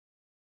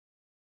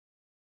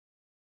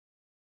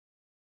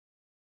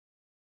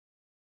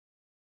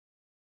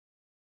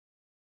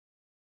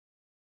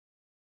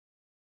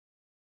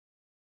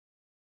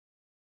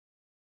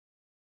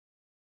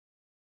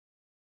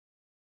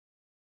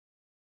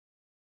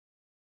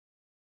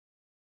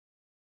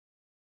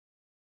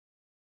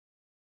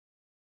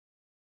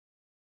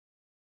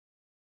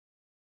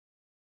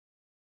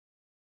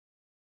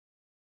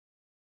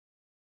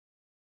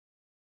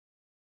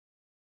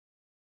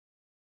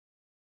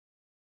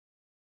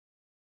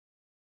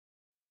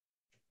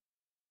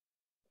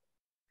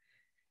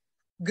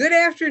Good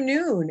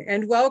afternoon,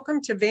 and welcome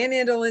to Van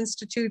Andel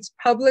Institute's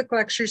public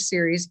lecture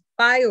series,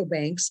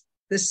 Biobanks,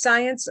 the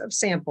Science of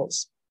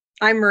Samples.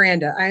 I'm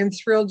Miranda. I am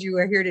thrilled you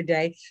are here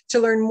today to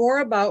learn more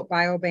about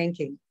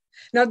biobanking.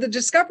 Now, the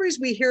discoveries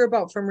we hear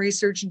about from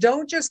research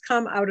don't just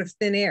come out of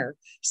thin air.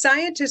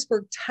 Scientists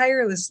work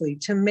tirelessly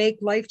to make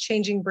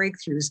life-changing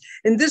breakthroughs,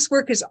 and this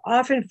work is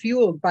often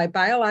fueled by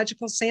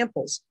biological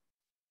samples,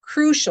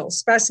 crucial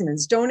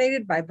specimens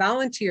donated by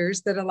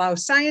volunteers that allow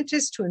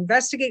scientists to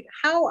investigate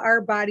how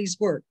our bodies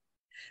work.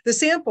 The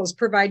samples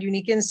provide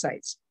unique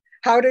insights.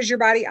 How does your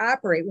body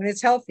operate when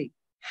it's healthy?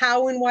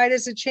 How and why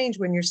does it change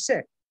when you're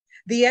sick?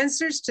 The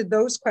answers to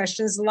those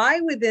questions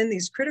lie within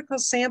these critical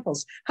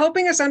samples,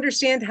 helping us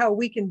understand how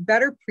we can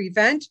better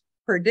prevent,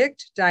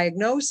 predict,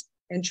 diagnose,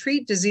 and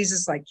treat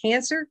diseases like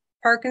cancer,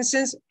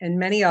 Parkinson's, and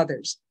many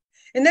others.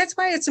 And that's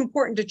why it's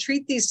important to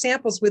treat these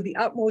samples with the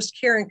utmost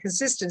care and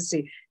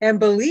consistency. And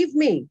believe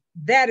me,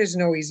 that is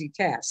no easy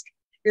task.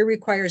 It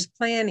requires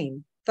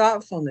planning,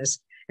 thoughtfulness,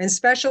 and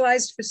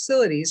specialized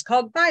facilities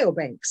called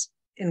biobanks.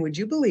 And would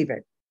you believe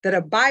it, that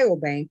a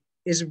biobank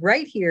is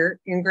right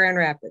here in Grand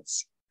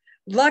Rapids?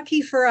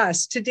 Lucky for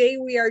us, today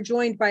we are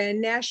joined by a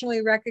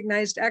nationally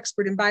recognized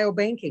expert in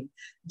biobanking,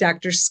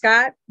 Dr.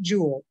 Scott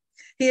Jewell.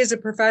 He is a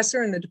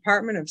professor in the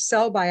Department of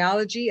Cell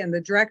Biology and the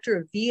director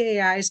of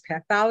VAI's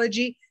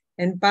Pathology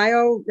and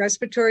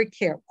Biorespiratory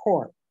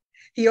Core.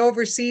 He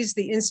oversees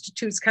the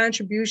Institute's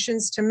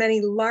contributions to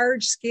many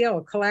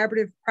large-scale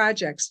collaborative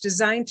projects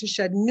designed to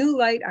shed new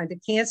light onto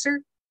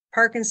cancer,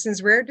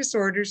 Parkinson's rare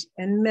disorders,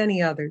 and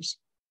many others.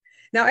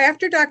 Now,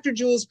 after Dr.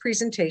 Jewell's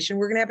presentation,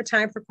 we're going to have a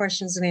time for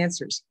questions and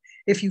answers.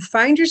 If you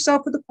find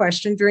yourself with a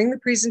question during the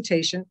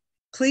presentation,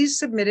 please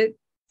submit it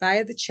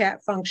via the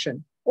chat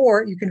function,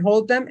 or you can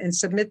hold them and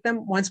submit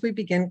them once we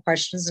begin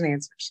questions and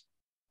answers.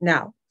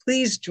 Now,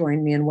 please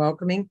join me in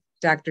welcoming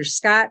Dr.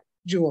 Scott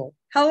Jewell.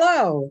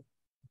 Hello.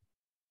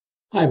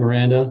 Hi,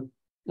 Miranda.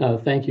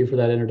 Thank you for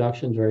that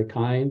introduction. Very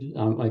kind.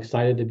 I'm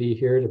excited to be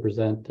here to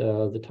present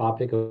the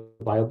topic of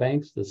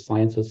biobanks, the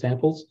science of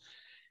samples.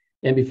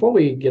 And before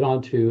we get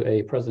on to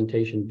a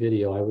presentation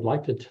video, I would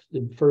like to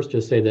first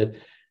just say that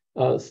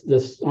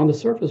this on the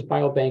surface,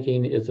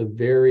 biobanking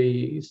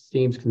is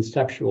seems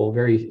conceptual,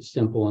 very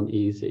simple and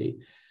easy.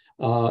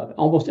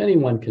 Almost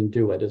anyone can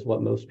do it, is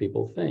what most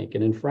people think.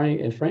 And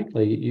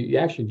frankly, you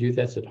actually do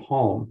this at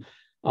home.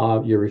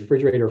 Your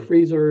refrigerator,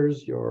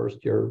 freezers,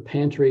 your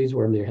pantries,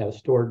 where you have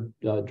stored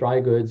dry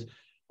goods,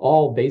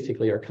 all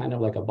basically are kind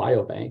of like a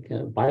biobank.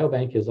 And a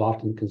biobank is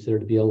often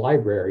considered to be a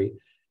library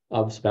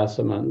of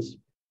specimens.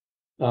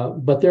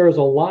 But there is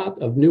a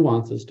lot of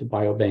nuances to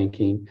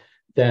biobanking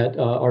that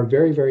are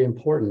very, very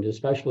important,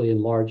 especially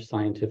in large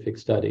scientific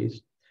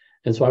studies.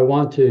 And so I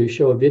want to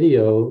show a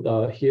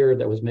video here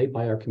that was made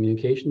by our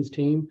communications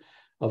team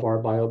of our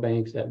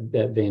biobanks at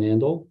Van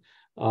Andel.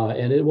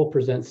 And it will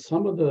present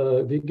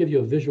give you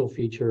a visual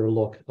feature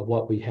look of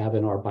what we have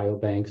in our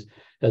biobanks,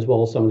 as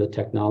well as some of the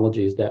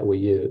technologies that we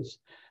use.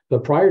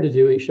 But prior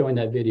to showing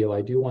that video,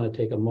 I do want to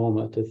take a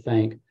moment to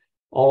thank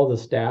all of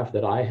the staff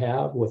that I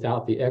have.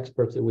 Without the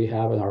experts that we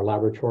have in our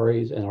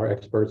laboratories and our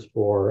experts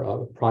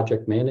for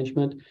project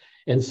management,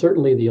 and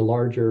certainly the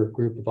larger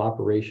group of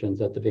operations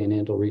at the Van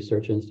Andel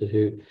Research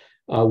Institute,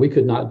 we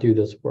could not do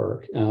this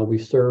work. We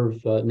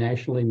serve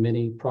nationally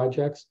many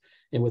projects,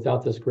 and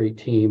without this great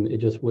team, it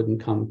just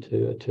wouldn't come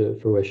to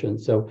fruition.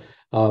 So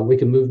we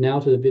can move now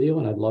to the video,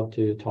 and I'd love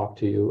to talk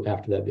to you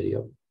after that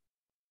video.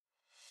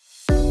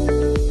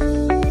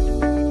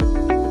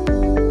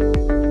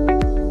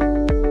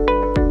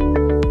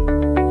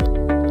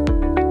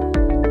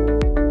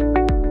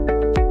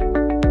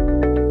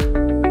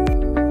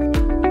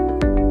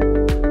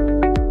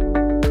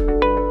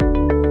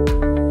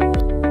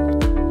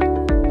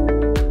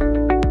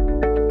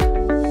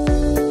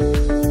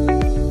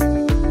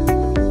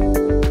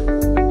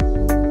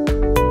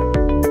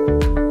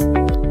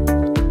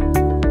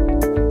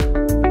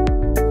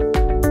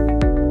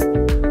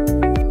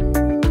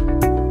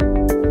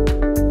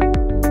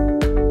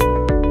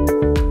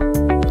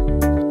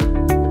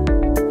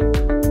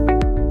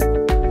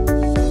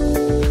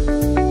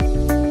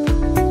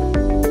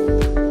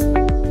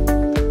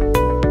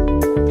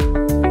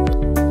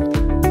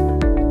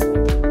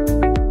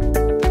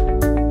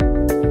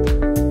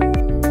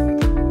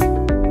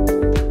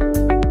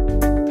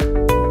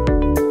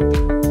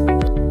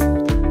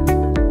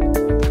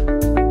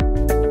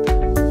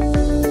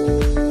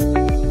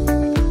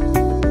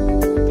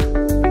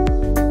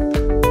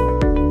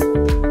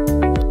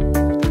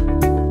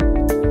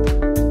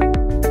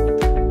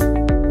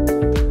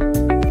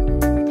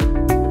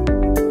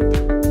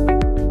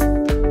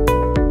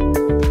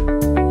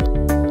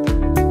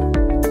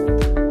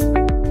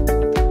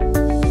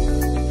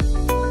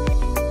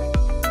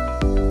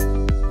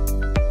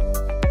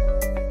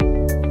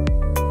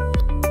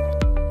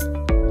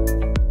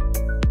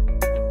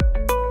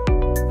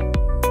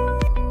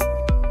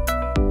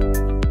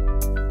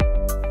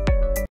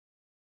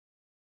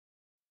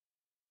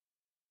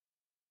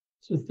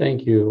 So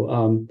thank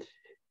you.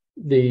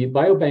 The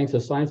biobanks, the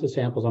science of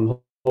samples, I'm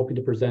hoping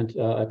to present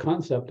a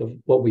concept of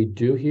what we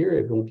do here.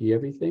 It won't be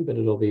everything, but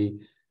it'll be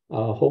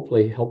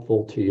hopefully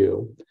helpful to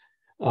you.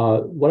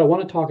 What I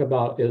want to talk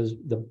about is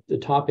the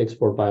topics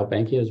for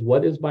biobanking is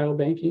what is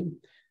biobanking?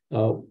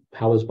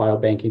 How is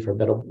biobanking for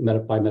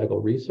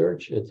biomedical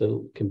research? It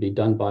can be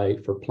done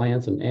for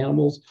plants and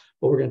animals,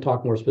 but we're going to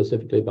talk more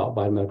specifically about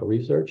biomedical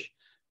research.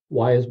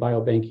 Why is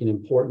biobanking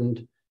important?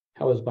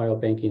 How is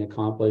biobanking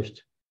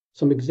accomplished?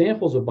 Some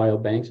examples of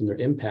biobanks and their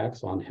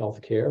impacts on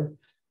healthcare.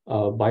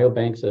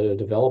 Biobanks that are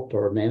developed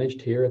or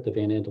managed here at the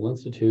Van Andel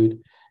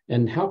Institute,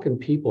 and how can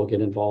people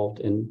get involved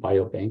in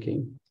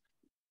biobanking?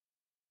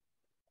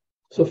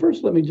 So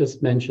first, let me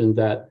just mention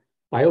that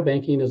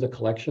biobanking is a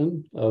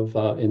collection of,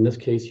 in this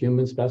case,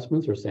 human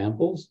specimens or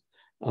samples.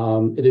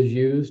 It is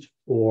used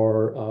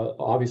for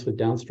obviously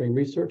downstream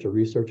research or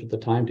research at the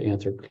time to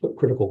answer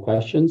critical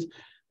questions,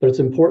 but it's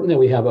important that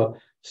we have a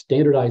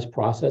standardized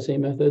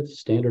processing methods,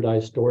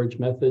 standardized storage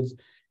methods,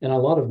 and a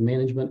lot of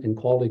management and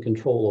quality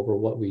control over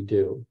what we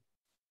do.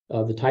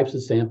 The types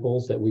of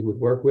samples that we would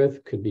work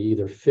with could be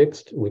either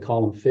fixed, we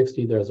call them fixed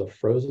either as a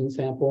frozen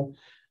sample,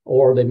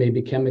 or they may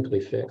be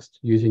chemically fixed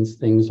using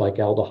things like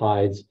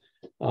aldehydes.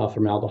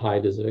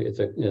 Formaldehyde is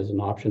an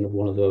option of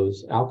one of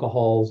those,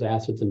 alcohols,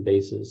 acids, and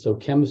bases. So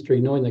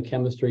chemistry, knowing the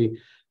chemistry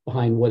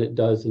behind what it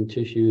does in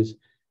tissues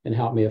and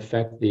how it may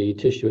affect the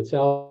tissue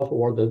itself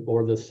or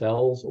the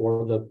cells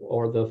or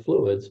the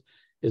fluids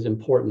is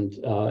important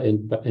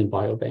in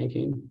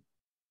biobanking.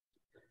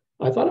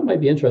 I thought it might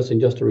be interesting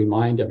just to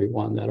remind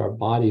everyone that our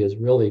body is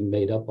really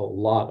made up a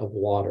lot of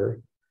water.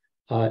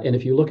 And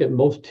if you look at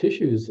most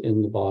tissues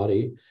in the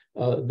body,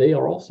 they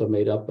are also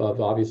made up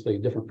of obviously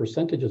different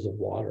percentages of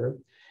water.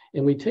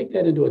 And we take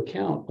that into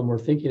account when we're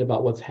thinking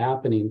about what's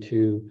happening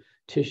to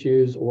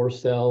tissues or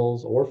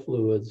cells or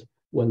fluids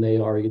when they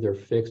are either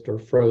fixed or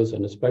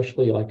frozen,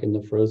 especially like in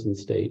the frozen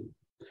state.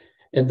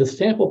 And the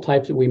sample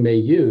types that we may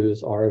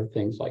use are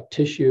things like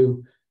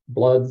tissue,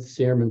 blood,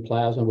 serum, and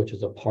plasma, which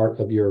is a part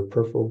of your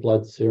peripheral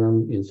blood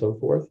serum and so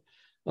forth.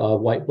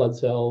 White blood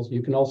cells.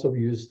 You can also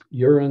use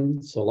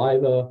urine,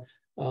 saliva,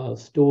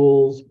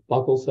 stools,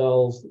 buccal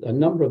cells. A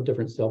number of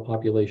different cell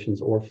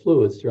populations or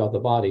fluids throughout the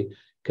body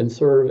can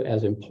serve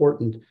as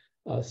important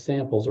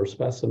samples or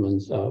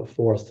specimens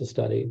for us to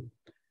study.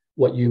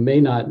 What you may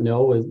not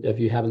know, if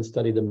you haven't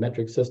studied the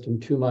metric system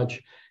too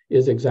much,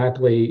 is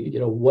exactly,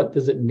 what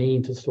does it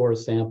mean to store a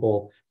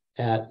sample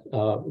at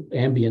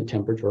ambient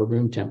temperature or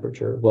room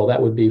temperature? Well, that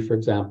would be, for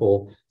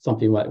example,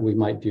 something that we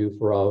might do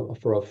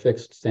for a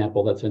fixed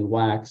sample that's in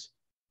wax,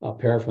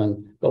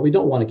 paraffin, but we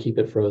don't want to keep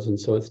it frozen,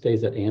 so it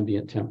stays at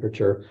ambient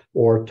temperature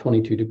or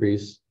 22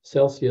 degrees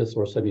Celsius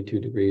or 72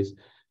 degrees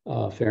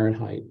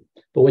Fahrenheit.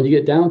 But when you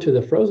get down to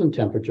the frozen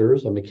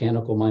temperatures, a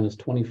mechanical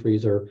 -20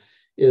 freezer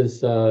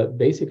is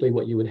basically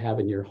what you would have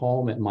in your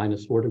home at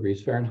 -4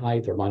 degrees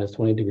Fahrenheit or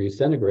 -20 degrees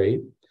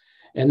centigrade.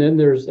 And then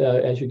there's,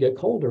 as you get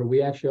colder,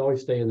 we actually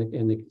always stay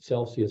in the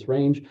Celsius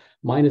range.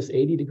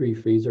 -80 degree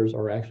freezers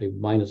are actually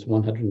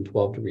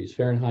 -112 degrees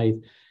Fahrenheit,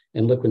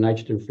 and liquid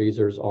nitrogen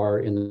freezers are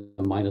in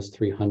the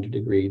 -300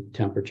 degree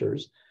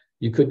temperatures.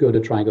 You could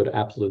try and go to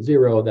absolute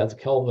zero, that's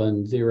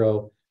Kelvin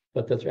zero,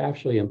 but that's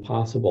actually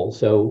impossible.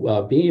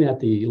 So being at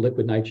the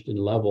liquid nitrogen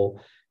level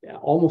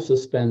almost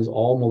suspends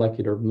all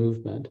molecular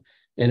movement.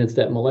 And it's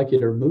that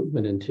molecular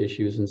movement in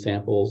tissues and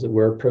samples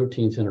where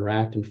proteins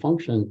interact and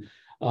function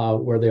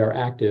where they are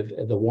active,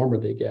 the warmer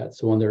they get.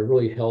 So when they're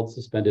really held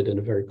suspended in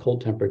a very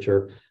cold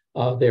temperature,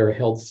 they are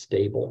held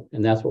stable.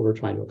 And that's what we're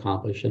trying to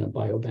accomplish in a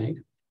biobank.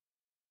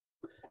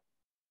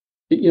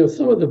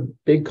 Some of the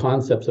big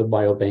concepts of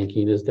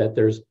biobanking is that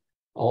there's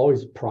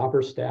always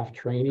proper staff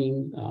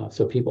training.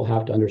 So people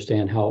have to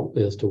understand how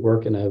it is to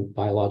work in a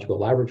biological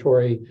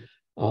laboratory,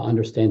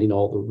 understanding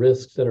all the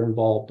risks that are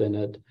involved in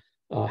it.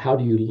 How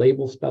do you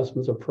label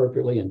specimens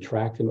appropriately and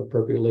track them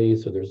appropriately?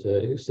 So there's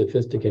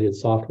sophisticated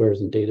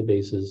softwares and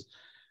databases.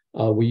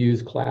 We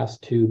use Class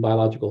 2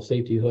 biological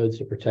safety hoods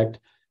to protect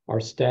our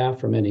staff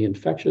from any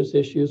infectious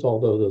issues,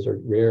 although those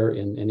are rare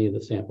in any of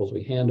the samples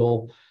we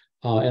handle.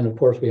 And of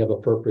course, we have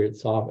appropriate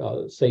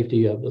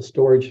safety of the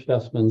storage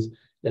specimens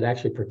that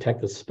actually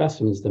protect the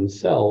specimens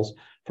themselves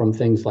from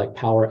things like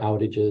power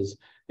outages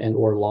and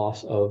or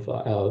loss of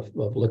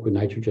liquid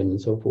nitrogen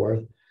and so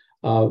forth.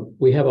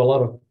 We have a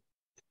lot of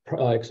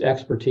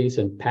expertise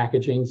in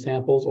packaging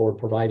samples or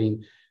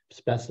providing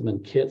specimen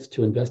kits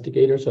to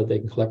investigators so they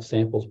can collect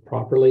samples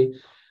properly.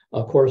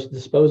 Of course,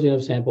 disposing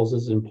of samples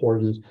is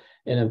important,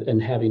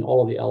 and having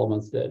all of the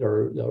elements that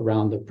are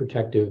around the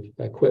protective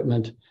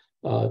equipment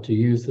to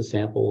use the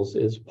samples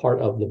is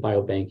part of the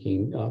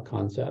biobanking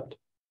concept.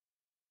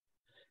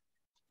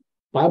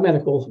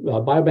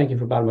 Biobanking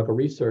for biomedical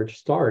research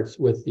starts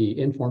with the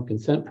informed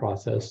consent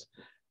process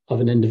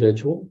of an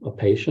individual, a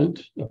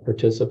patient, a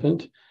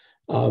participant.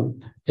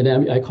 And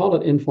I call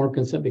it informed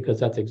consent because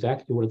that's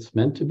exactly what it's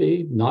meant to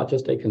be, not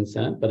just a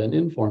consent, but an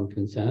informed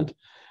consent,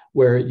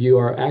 where you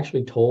are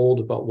actually told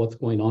about what's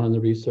going on in the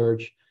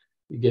research,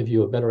 you give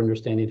you a better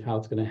understanding of how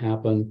it's going to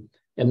happen,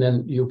 and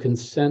then you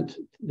consent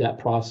that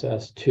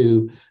process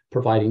to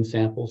providing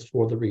samples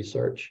for the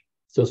research.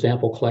 So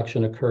sample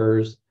collection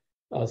occurs,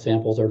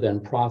 samples are then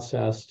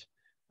processed,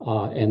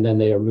 and then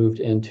they are moved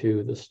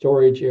into the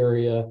storage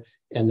area.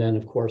 And then,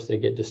 of course, they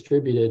get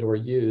distributed or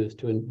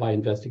used by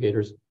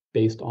investigators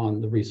based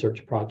on the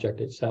research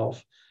project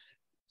itself.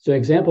 So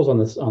examples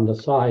on the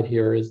side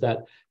here is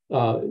that,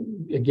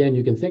 again,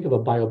 you can think of a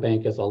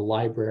biobank as a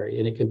library,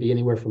 and it can be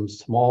anywhere from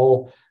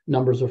small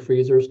numbers of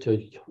freezers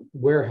to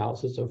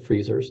warehouses of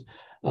freezers.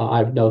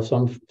 I know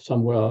some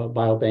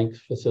biobank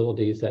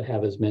facilities that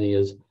have as many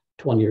as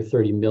 20 or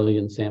 30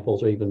 million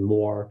samples or even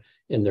more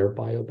in their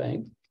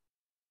biobank.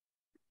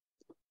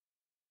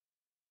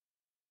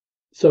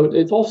 So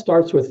it all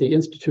starts with the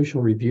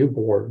institutional review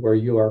board where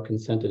you are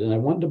consented. And I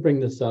wanted to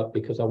bring this up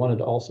because I wanted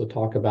to also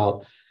talk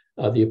about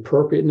the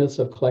appropriateness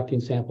of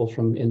collecting samples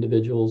from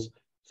individuals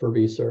for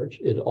research.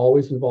 It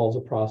always involves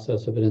a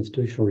process of an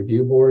institutional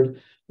review board,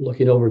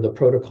 looking over the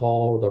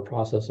protocol or the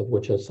process of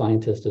which a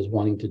scientist is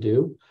wanting to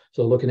do.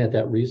 So looking at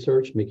that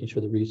research, making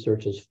sure the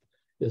research is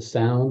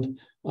sound,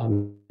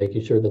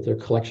 making sure that the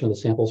collection of the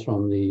samples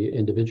from the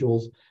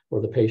individuals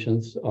or the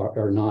patients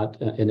are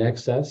not in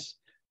excess,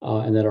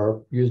 and that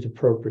are used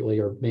appropriately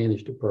or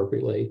managed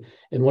appropriately.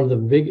 And one of the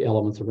big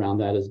elements around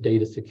that is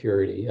data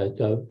security,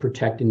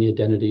 protecting the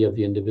identity of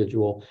the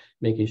individual,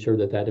 making sure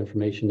that that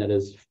information that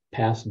is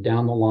passed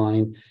down the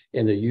line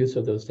and the use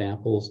of those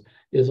samples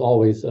is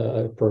always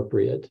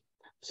appropriate.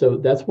 So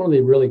that's one of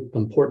the really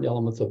important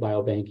elements of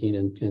biobanking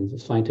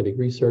and scientific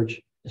research,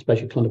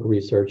 especially clinical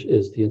research,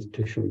 is the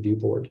institutional review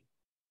board.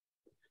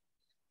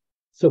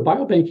 So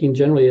biobanking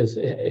generally is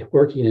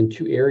working in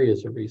two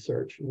areas of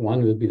research.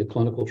 One would be the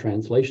clinical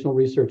translational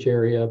research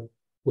area,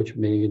 which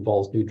mainly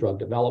involves new drug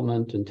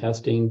development and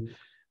testing,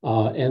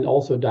 and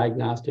also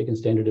diagnostic and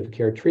standard of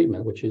care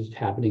treatment, which is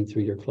happening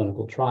through your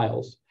clinical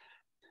trials.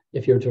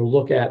 If you're to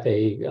look at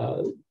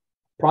a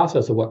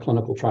process of what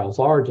clinical trials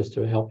are, just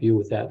to help you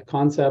with that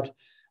concept,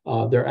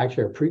 there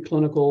actually are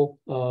preclinical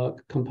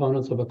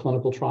components of a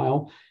clinical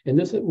trial, and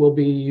this will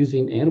be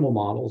using animal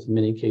models in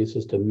many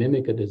cases to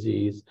mimic a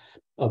disease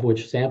of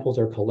which samples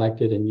are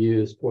collected and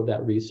used for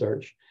that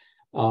research.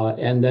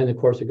 And then, of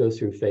course, it goes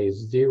through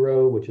phase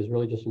 0, which is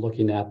really just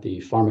looking at the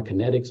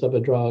pharmacokinetics of a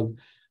drug.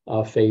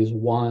 Phase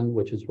 1,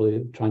 which is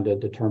really trying to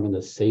determine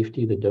the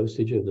safety, the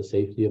dosage of the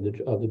safety of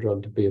the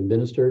drug to be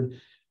administered.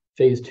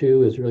 Phase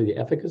 2 is really the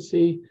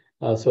efficacy.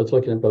 So it's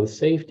looking at both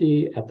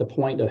safety at the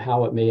point of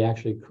how it may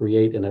actually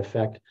create an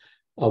effect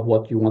of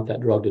what you want that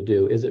drug to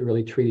do. Is it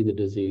really treating the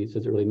disease?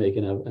 Is it really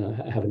making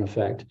have an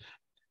effect?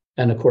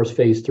 And of course,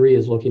 phase 3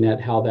 is looking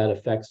at how that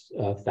affects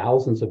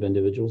thousands of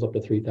individuals, up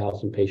to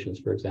 3,000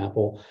 patients, for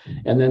example.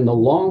 And then the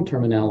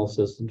long-term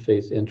analysis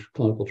in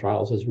clinical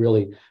trials is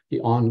really the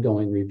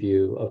ongoing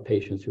review of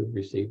patients who have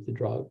received the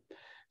drug.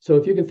 So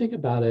if you can think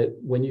about it,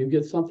 when you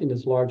get something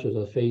as large as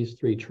a phase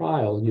 3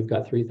 trial and you've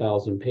got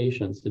 3,000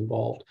 patients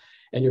involved,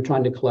 and you're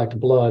trying to collect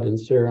blood and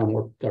serum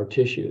or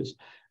tissues,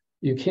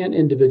 you can't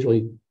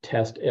individually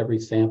test every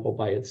sample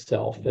by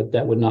itself.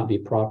 That would not be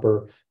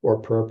proper or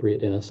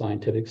appropriate in a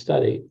scientific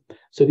study.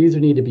 So these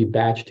need to be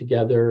batched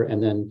together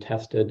and then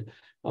tested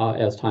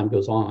as time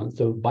goes on.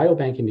 So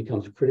biobanking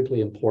becomes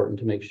critically important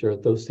to make sure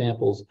that those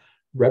samples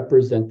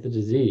represent the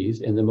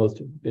disease in the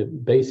most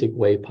basic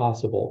way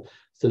possible,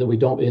 so that we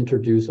don't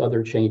introduce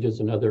other changes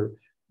and other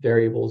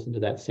variables into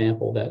that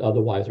sample that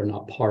otherwise are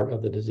not part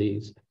of the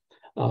disease.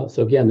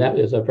 So again, that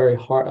is a very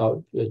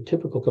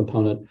typical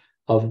component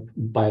of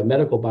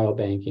biomedical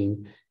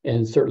biobanking,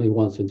 and certainly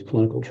once in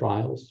clinical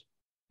trials.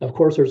 Of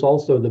course, there's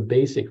also the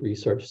basic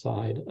research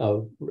side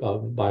of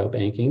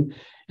biobanking,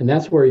 and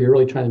that's where you're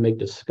really trying to make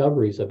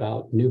discoveries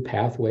about new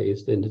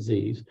pathways in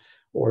disease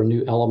or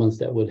new elements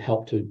that would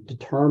help to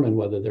determine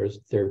whether there's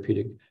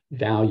therapeutic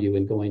value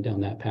in going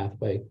down that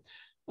pathway.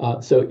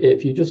 So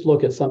if you just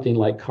look at something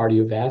like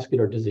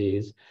cardiovascular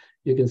disease,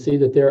 you can see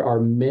that there are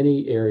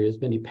many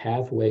areas, many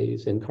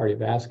pathways in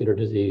cardiovascular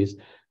disease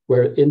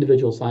where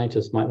individual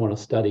scientists might want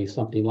to study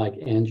something like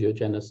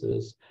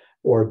angiogenesis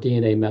or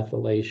DNA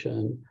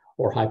methylation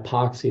or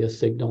hypoxia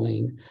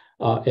signaling,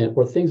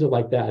 or things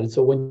like that. And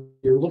so when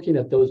you're looking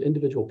at those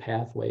individual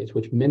pathways,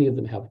 which many of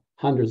them have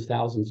hundreds,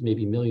 thousands,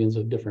 maybe millions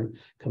of different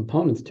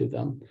components to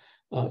them,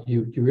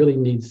 you really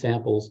need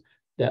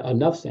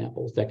enough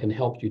samples that can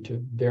help you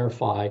to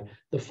verify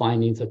the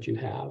findings that you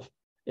have.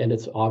 And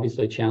it's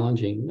obviously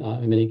challenging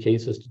in many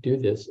cases to do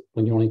this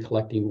when you're only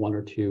collecting 1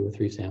 or 2 or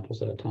 3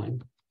 samples at a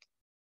time.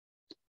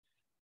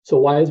 So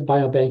why is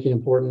biobanking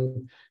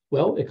important?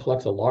 Well, it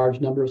collects a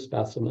large number of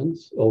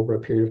specimens over a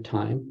period of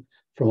time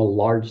from a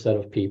large set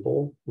of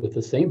people with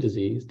the same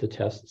disease to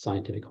test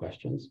scientific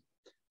questions.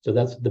 So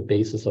that's the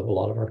basis of a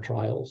lot of our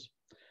trials.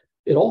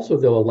 It also,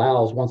 though,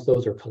 allows, once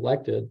those are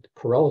collected,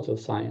 correlative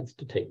science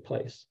to take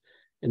place.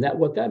 And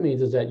what that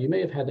means is that you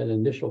may have had an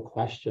initial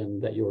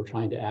question that you were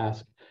trying to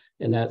ask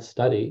in that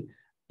study,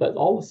 but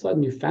all of a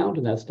sudden you found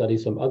in that study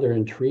some other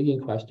intriguing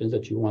questions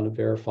that you want to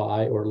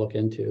verify or look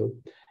into.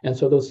 And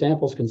so those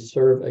samples can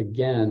serve,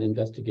 again,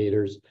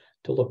 investigators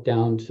to look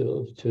down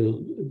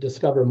to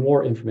discover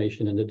more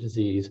information in the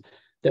disease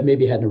that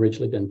maybe hadn't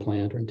originally been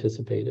planned or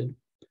anticipated.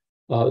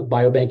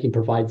 Biobanking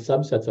provides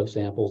subsets of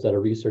samples that a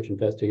research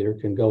investigator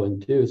can go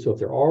and do. So if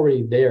they're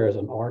already there as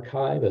an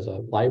archive, as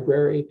a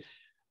library,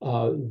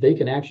 they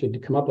can actually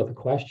come up with a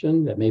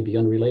question that may be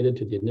unrelated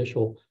to the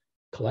initial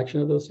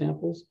collection of those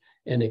samples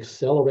and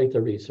accelerate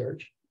the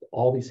research.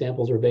 All these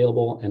samples are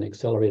available and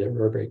accelerate it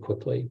very, very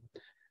quickly.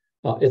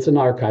 It's an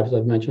archive, as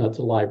I've mentioned, it's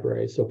a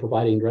library. So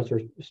providing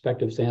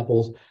retrospective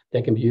samples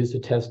that can be used to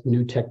test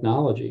new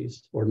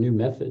technologies or new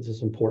methods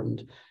is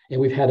important. And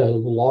we've had a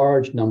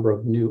large number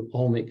of new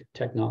omic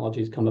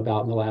technologies come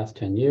about in the last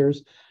 10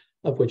 years,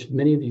 of which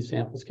many of these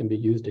samples can be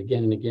used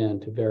again and again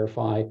to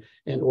verify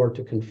and or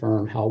to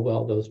confirm how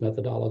well those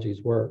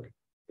methodologies work.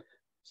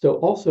 So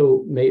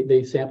also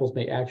these samples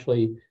may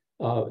actually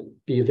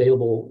be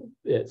available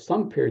at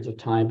some periods of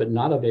time, but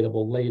not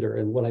available later.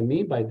 And what I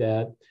mean by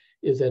that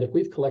is that if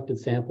we've collected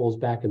samples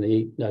back in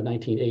the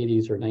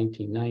 1980s or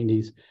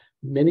 1990s,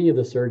 many of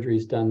the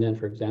surgeries done then,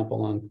 for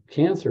example, on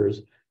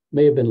cancers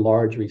may have been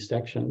large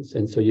resections.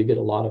 And so you get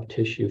a lot of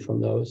tissue from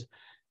those.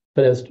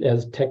 But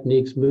as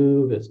techniques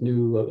move, as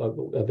new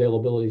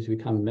availabilities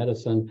become in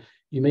medicine,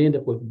 you may end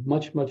up with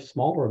much, much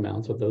smaller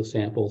amounts of those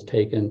samples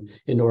taken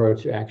in order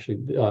to actually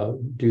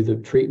do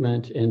the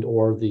treatment and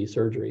or the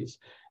surgeries.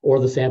 Or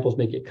the samples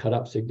may get cut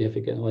up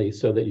significantly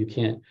so that you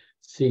can't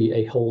see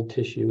a whole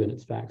tissue in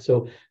its fact.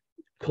 So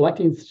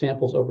collecting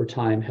samples over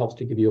time helps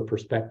to give you a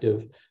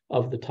perspective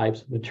of the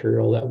types of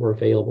material that were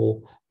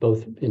available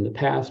both in the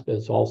past, but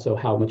it's also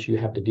how much you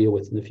have to deal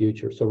with in the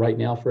future. So right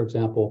now, for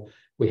example,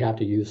 we have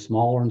to use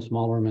smaller and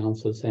smaller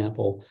amounts of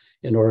sample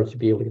in order to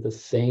be able to get the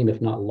same,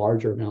 if not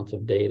larger amounts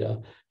of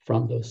data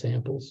from those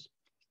samples.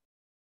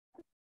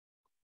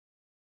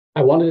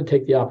 I wanted to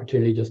take the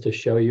opportunity just to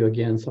show you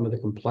again some of the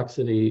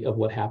complexity of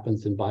what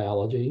happens in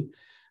biology.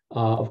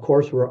 Of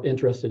course, we're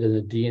interested in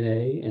the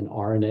DNA and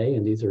RNA,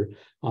 and these are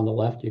on the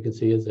left, you can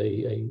see is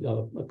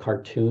a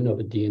cartoon of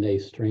a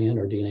DNA strand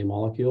or DNA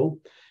molecule.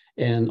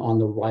 And on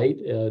the right,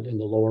 in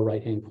the lower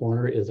right-hand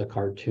corner, is a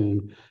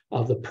cartoon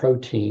of the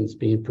proteins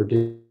being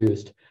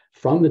produced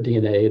from the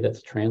DNA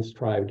that's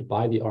transcribed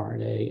by the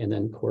RNA and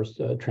then, of course,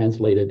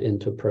 translated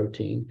into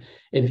protein.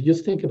 And if you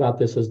just think about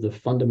this as the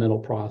fundamental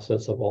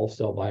process of all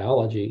cell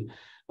biology,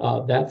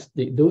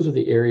 those are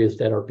the areas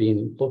that are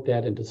being looked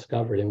at and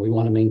discovered, and we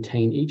want to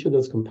maintain each of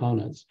those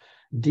components.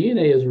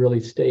 DNA is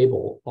really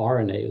stable.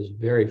 RNA is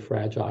very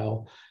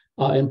fragile.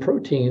 And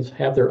proteins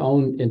have their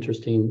own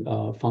interesting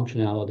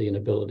functionality and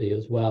ability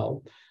as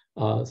well.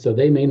 So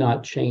they may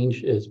not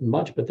change as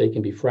much, but they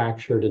can be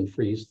fractured and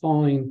freeze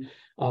thawing.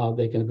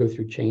 They can go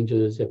through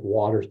changes if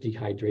water's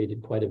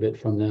dehydrated quite a bit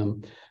from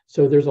them.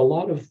 So there's a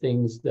lot of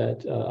things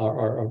that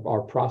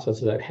are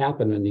processes that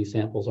happen when these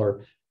samples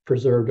are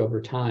preserved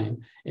over time.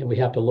 And we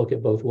have to look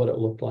at both what it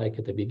looked like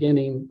at the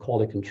beginning,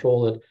 quality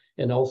control it,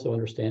 and also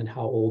understand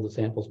how old the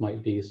samples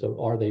might be.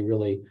 So are they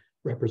really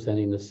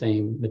representing the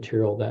same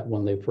material that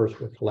when they first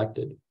were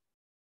collected?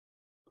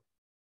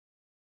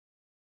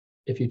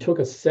 If you took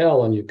a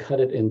cell and you cut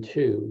it in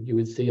two, you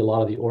would see a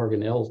lot of the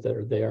organelles that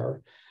are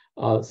there.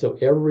 So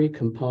every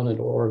component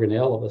or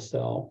organelle of a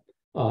cell,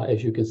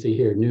 as you can see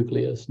here,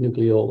 nucleus,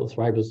 nucleolus,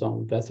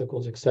 ribosome,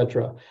 vesicles,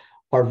 etc.,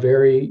 are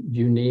very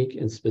unique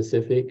and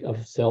specific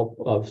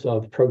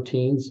of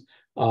proteins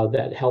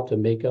that help to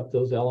make up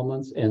those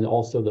elements and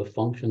also the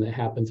function that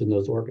happens in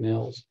those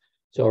organelles.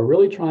 So we're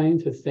really trying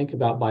to think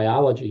about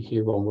biology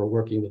here when we're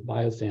working with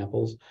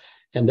biosamples,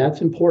 and that's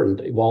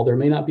important. While there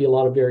may not be a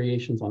lot of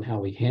variations on how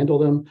we handle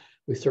them,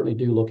 we certainly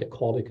do look at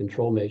quality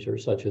control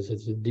measures such as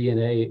does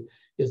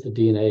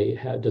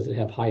it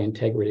have high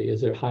integrity?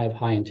 Is there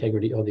high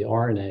integrity of the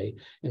RNA?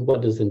 And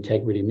what does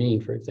integrity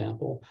mean, for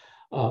example?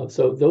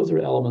 So those are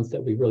elements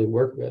that we really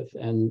work with,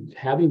 and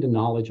having the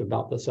knowledge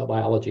about the cell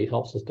biology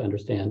helps us to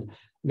understand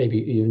maybe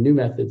even new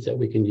methods that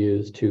we can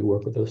use to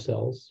work with those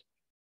cells.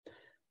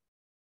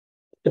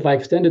 If I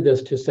extended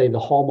this to say the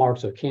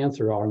hallmarks of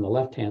cancer are on the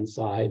left-hand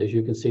side, as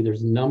you can see,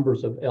 there's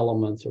numbers of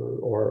elements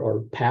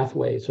or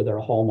pathways, so there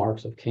are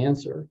hallmarks of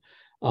cancer.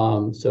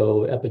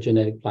 So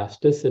epigenetic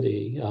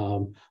plasticity,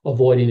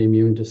 avoiding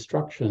immune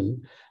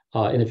destruction.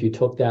 And if you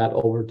took that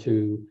over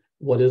to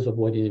what is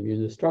avoiding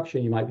immune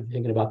destruction, you might be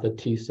thinking about the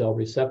T cell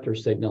receptor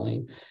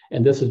signaling.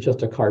 And this is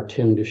just a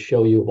cartoon to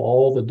show you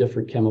all the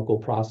different chemical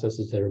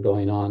processes that are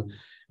going on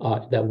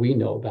that we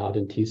know about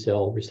in T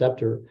cell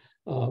receptor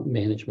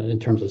management in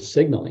terms of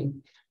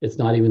signaling. It's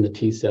not even the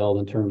T cell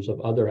in terms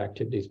of other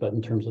activities, but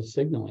in terms of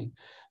signaling.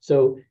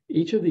 So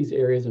each of these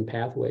areas and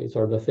pathways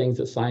are the things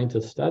that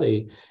scientists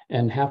study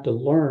and have to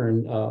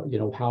learn,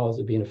 how is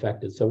it being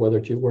affected? So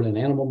whether we're in an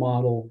animal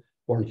model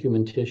or in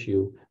human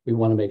tissue, we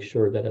want to make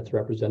sure that it's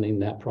representing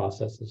that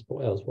process as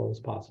well as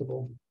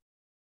possible.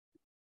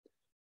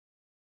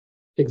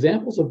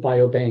 Examples of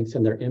biobanks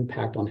and their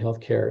impact on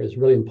healthcare is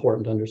really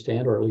important to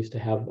understand, or at least to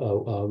have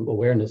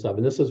awareness of.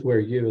 And this is where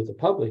you as a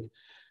public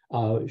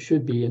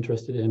should be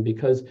interested in,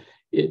 because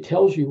it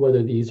tells you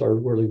whether these are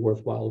really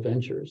worthwhile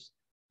ventures.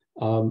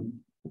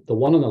 The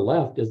one on the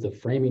left is the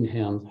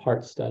Framingham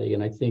Heart Study,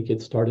 and I think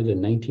it started in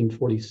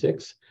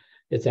 1946.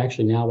 It's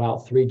actually now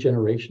out 3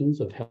 generations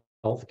of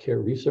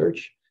healthcare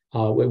research.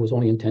 It was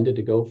only intended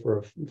to go for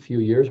a few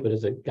years, but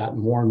as it got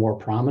more and more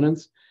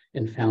prominence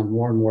and found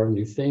more and more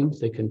new things,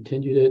 they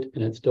continued it,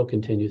 and it still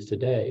continues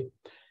today.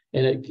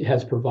 And it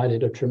has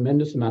provided a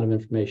tremendous amount of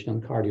information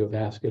on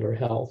cardiovascular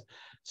health.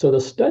 So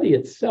the study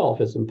itself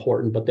is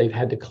important, but they've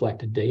had to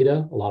collect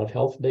data, a lot of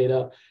health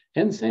data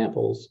and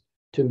samples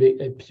to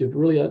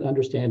really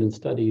understand and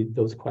study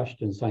those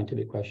questions,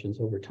 scientific questions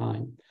over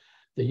time.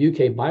 The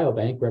UK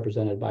Biobank,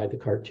 represented by the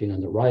cartoon on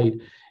the right,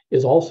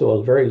 is also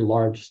a very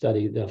large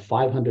study. There are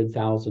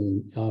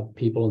 500,000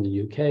 people in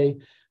the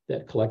UK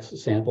that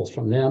collects samples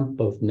from them,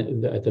 both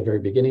at the very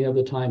beginning of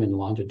the time and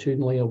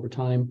longitudinally over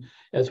time,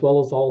 as well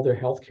as all their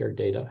healthcare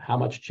data, how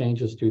much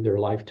changes through their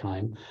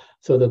lifetime,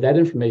 so that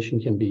information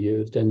can be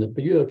used. And the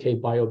UK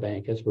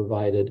Biobank has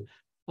provided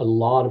a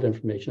lot of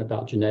information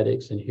about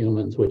genetics in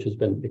humans, which has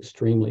been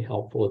extremely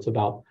helpful. It's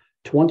about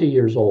 20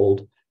 years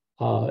old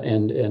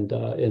and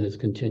is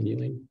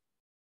continuing.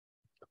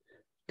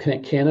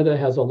 Canada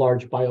has a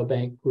large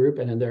biobank group,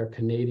 and in their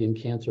Canadian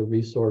Cancer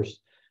Resource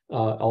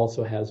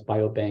also has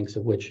biobanks,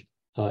 of which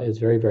is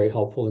very, very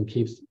helpful and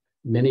keeps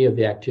many of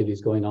the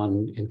activities going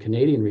on in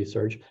Canadian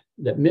research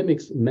that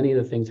mimics many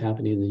of the things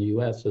happening in the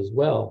US as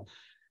well.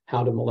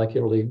 How to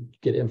molecularly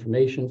get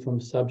information from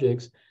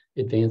subjects,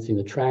 advancing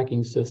the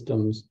tracking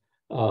systems,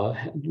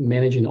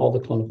 managing all the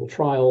clinical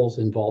trials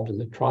involved in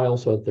the trial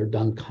so that they're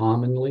done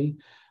commonly,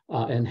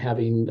 and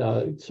having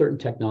certain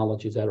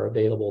technologies that are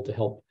available to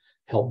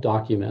help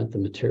document the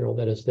material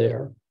that is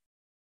there.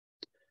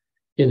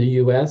 In the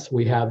US,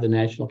 we have the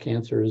National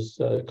Cancer's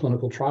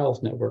Clinical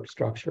Trials Network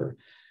structure.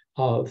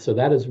 So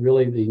that is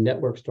really the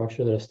network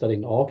structure that is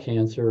studying all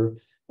cancer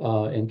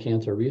and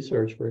cancer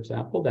research, for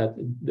example,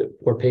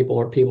 where people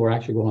are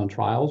actually going on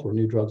trials, where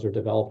new drugs are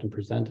developed and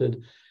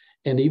presented.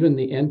 And even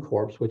the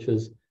NCORPS, which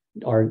is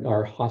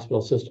our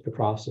hospital system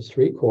across the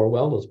street,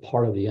 Corewell, is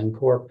part of the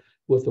NCORP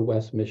with the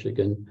West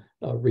Michigan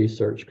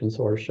Research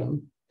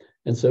Consortium.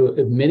 And so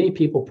many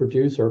people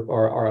produce or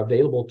are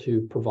available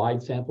to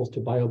provide samples to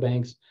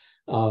biobanks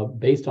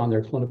based on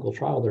their clinical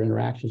trial, their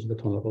interactions with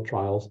the clinical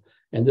trials.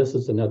 And this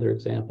is another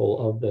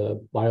example of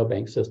the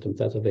biobank systems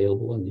that's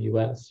available in the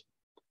US.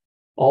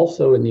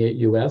 Also in the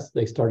US,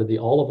 they started the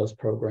All of Us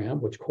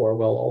program, which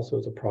Corewell also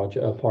is a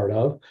part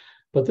of.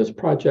 But this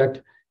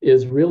project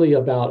is really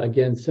about,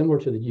 again, similar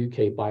to the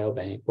UK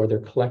Biobank, where they're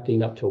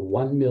collecting up to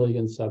 1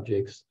 million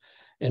subjects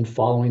and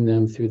following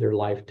them through their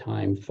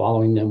lifetime,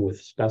 following them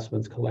with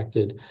specimens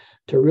collected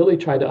to really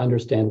try to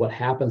understand what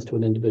happens to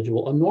an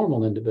individual, a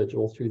normal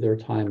individual, through their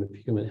time of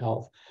human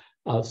health.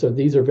 So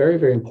these are very,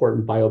 very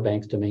important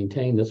biobanks to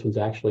maintain. This one's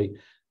actually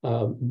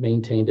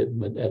maintained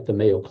at the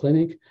Mayo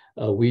Clinic.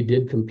 We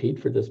did compete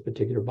for this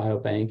particular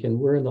biobank, and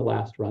we're in the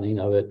last running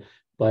of it,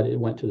 but it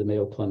went to the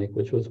Mayo Clinic,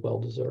 which was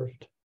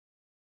well-deserved.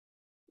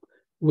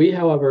 We,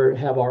 however,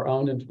 have our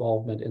own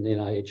involvement in the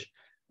NIH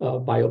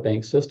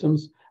biobank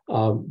systems.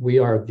 We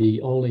are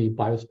the only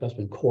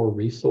biospecimen core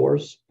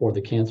resource for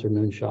the Cancer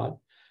Moonshot.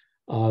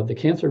 The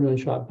Cancer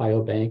Moonshot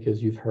Biobank,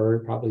 as you've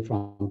heard probably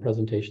from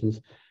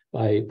presentations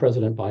by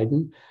President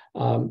Biden,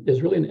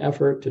 is really an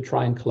effort to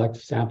try and collect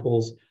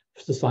samples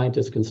so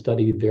scientists can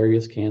study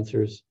various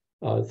cancers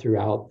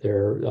throughout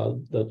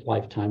the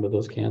lifetime of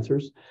those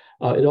cancers.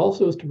 It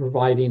also is to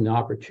providing an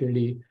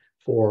opportunity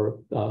for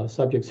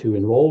subjects who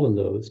enroll in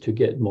those to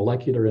get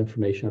molecular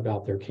information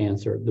about their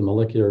cancer, the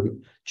molecular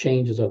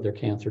changes of their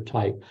cancer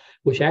type,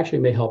 which actually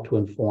may help to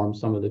inform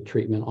some of the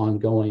treatment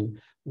ongoing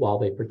while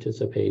they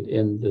participate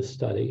in this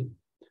study.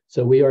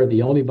 So we are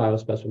the only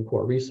biospecimen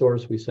core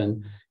resource. We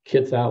send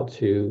kits out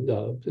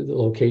to the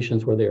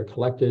locations where they are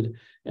collected,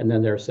 and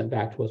then they're sent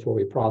back to us where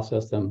we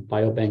process them,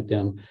 biobank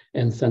them,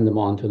 and send them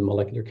on to the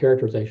molecular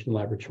characterization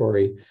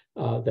laboratory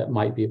that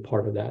might be a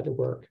part of that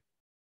work.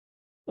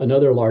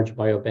 Another large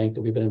biobank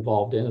that we've been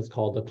involved in is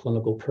called the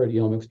Clinical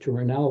Proteomics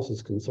Tumor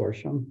Analysis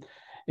Consortium.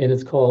 And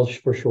it's called,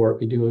 for short,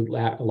 we do a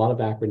lot of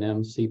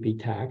acronyms,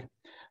 CPTAC.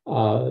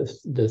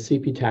 The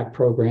CPTAC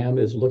program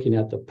is looking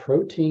at the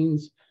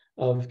proteins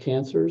of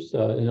cancers.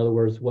 In other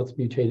words, what's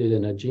mutated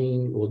in a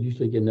gene will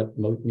usually get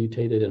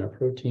mutated in a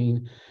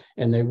protein.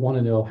 And they want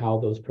to know how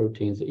those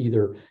proteins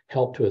either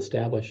help to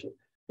establish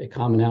a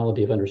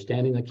commonality of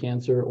understanding the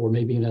cancer, or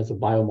maybe even as a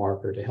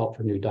biomarker to help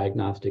for new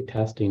diagnostic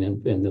testing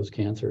in those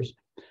cancers.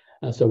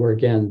 So we're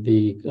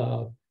the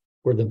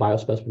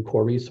biospecimen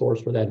core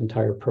resource for that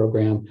entire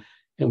program,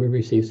 and we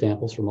receive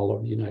samples from all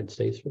over the United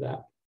States for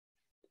that.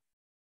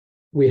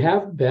 We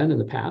have been in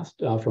the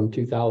past, from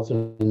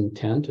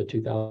 2010 to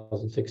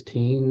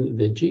 2016,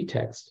 the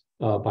GTEx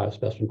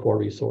biospecimen core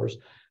resource.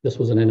 This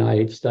was an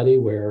NIH study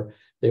where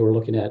they were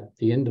looking at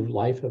the end of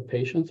life of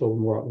patients, over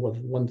more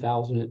than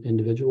 1,000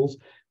 individuals,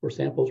 where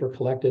samples were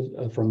collected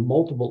from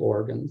multiple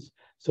organs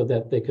so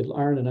that they could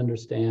learn and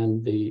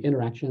understand the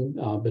interaction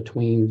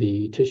between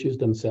the tissues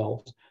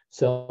themselves,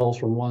 cells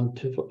from one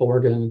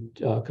organ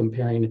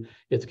comparing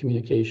its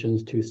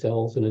communications to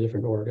cells in a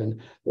different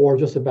organ, or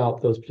just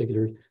about those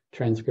particular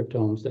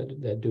transcriptomes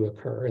that do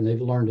occur. And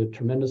they've learned a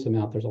tremendous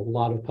amount. There's a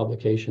lot of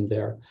publication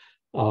there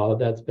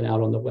that's been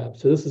out on the web.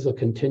 So this is a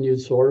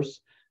continued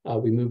source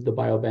We moved the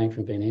biobank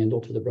from Van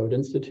Andel to the Broad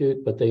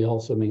Institute, but they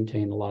also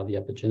maintain a lot of the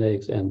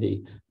epigenetics and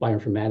the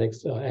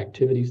bioinformatics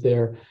activities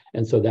there.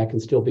 And so that can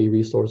still be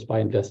resourced by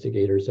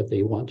investigators if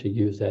they want to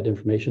use that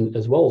information,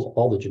 as well as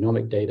all the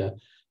genomic data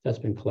that's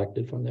been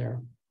collected from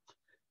there.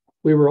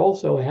 We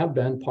have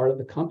been part of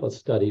the COMPASS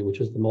study, which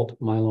is the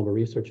Multiple Myeloma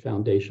Research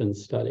Foundation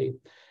study.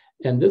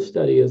 And this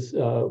study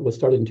was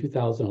started in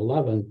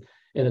 2011,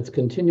 and it's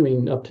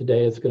continuing up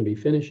today. It's going to be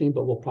finishing,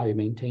 but we'll probably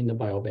maintain the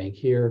biobank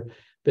here.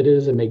 But it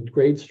has made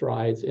great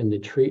strides in the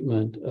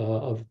treatment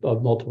of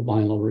multiple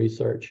myeloma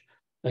research.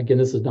 Again,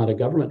 this is not a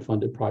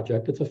government-funded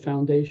project, it's a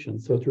foundation.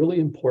 So it's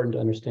really important to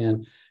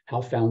understand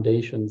how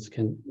foundations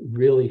can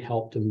really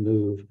help to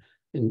move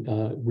in,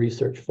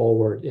 research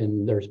forward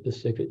in their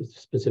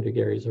specific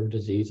areas of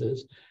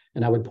diseases.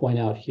 And I would point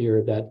out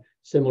here that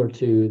similar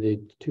to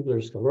the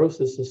Tubular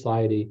Sclerosis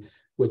Society,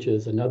 which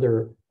is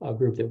another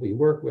group that we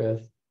work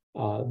with,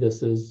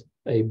 this is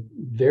a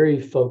very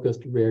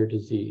focused rare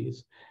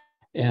disease.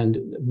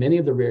 And many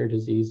of the rare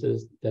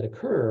diseases that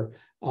occur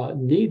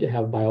need to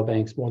have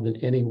biobanks more than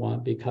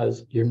anyone,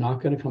 because you're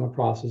not going to come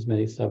across as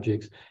many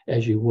subjects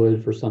as you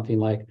would for something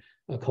like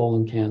a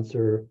colon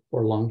cancer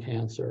or lung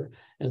cancer.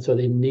 And so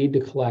they need to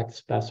collect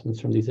specimens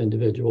from these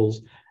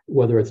individuals,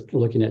 whether it's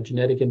looking at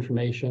genetic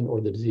information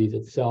or the disease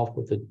itself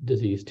with the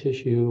disease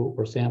tissue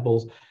or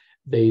samples.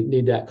 They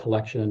need that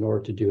collection in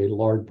order to do a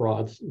large,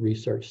 broad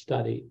research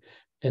study.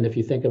 And if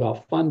you think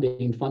about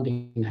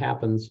funding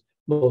happens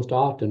most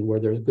often where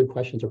there's good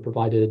questions are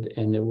provided,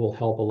 and it will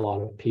help a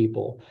lot of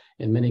people.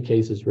 In many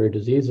cases, rare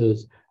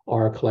diseases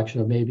are a collection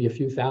of maybe a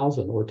few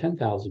thousand or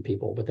 10,000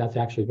 people, but that's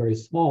actually very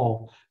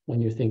small when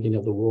you're thinking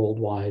of the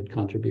worldwide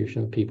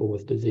contribution of people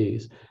with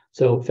disease.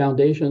 So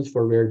foundations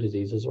for rare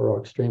diseases are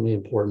extremely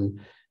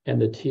important,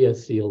 and the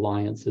TSC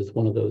Alliance is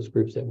one of those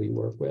groups that we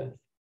work with.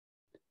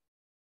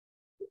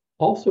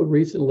 Also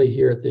recently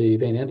here at the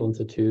Van Andel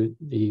Institute,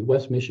 the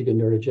West Michigan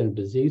Neurodegenerative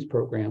Disease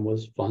Program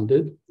was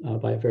funded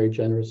by a very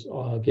generous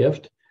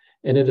gift,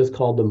 and it is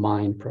called the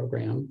MIND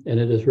program. And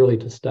it is really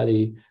to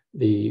study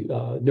the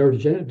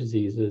neurodegenerative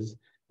diseases,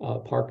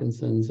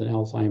 Parkinson's and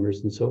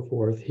Alzheimer's and so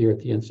forth here at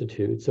the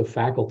Institute. So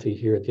faculty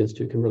here at the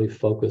Institute can really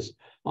focus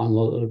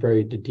on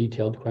very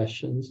detailed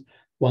questions,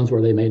 ones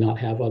where they may not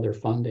have other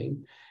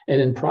funding. And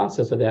in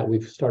process of that,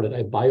 we've started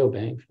a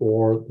biobank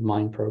for the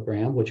MIND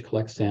program, which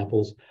collects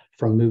samples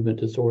from movement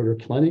disorder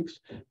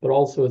clinics, but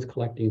also is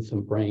collecting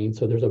some brain.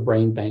 So there's a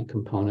brain bank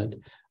component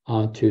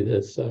to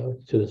this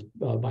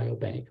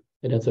biobank.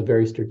 And it's a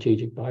very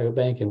strategic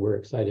biobank, and we're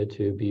excited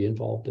to be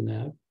involved in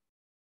that.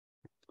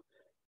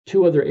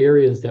 Two other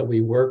areas that we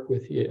work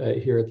with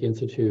here at the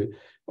Institute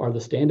are the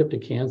Stand Up to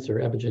Cancer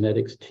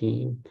epigenetics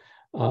team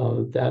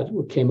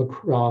that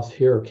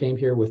came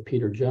here with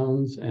Peter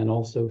Jones and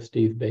also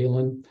Steve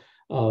Balin,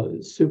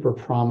 super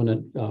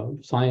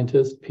prominent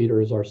scientist.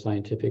 Peter is our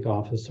scientific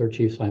officer,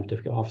 chief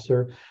scientific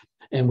officer.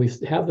 And we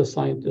have the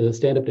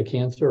Stand Up to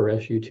Cancer, or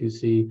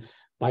SU2C,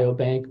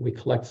 biobank. We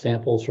collect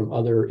samples from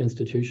other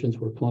institutions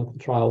where clinical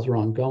trials are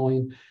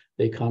ongoing.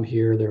 They come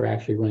here, they're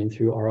actually running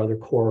through our other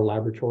core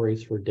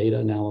laboratories for data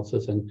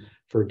analysis and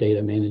for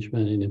data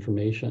management and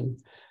information.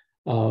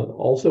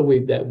 Also,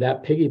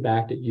 that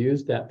piggybacked, it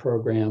used that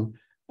program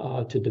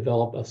to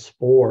develop a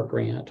SPORE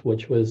grant,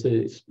 which was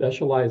a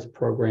specialized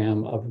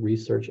program of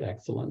research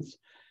excellence.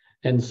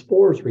 And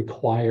SPOREs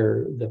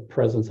require the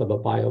presence of a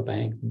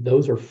biobank.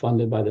 Those are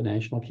funded by the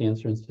National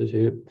Cancer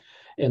Institute,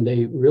 and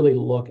they really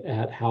look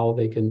at how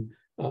they can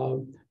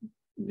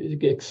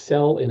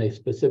excel in a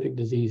specific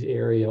disease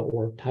area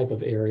or type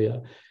of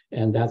area.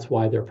 And that's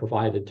why they're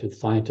provided to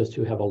scientists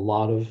who have a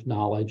lot of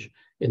knowledge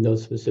in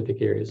those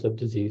specific areas of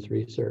disease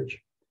research.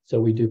 So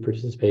we do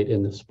participate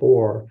in the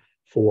SPORE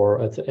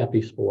it's an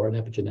EpiSpore, an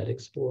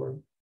epigenetic spore.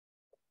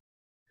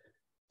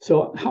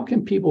 So how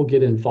can people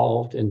get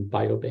involved in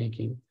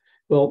biobanking?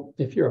 Well,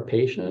 if you're a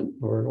patient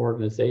or an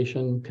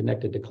organization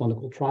connected to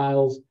clinical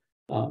trials,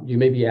 you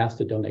may be asked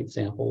to donate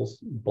samples,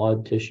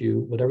 blood, tissue,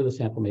 whatever the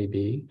sample may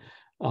be,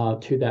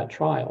 to that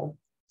trial.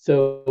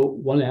 So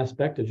one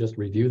aspect is just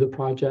review the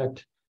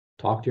project,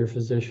 talk to your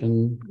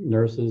physician,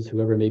 nurses,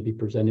 whoever may be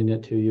presenting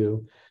it to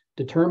you.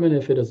 Determine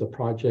if it is a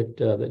project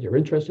that you're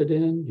interested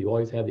in. You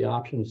always have the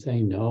option of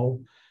saying no.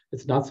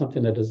 It's not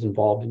something that is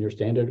involved in your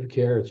standard of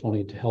care. It's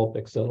only to help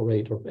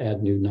accelerate or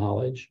add new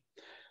knowledge.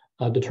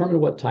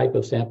 Determine what type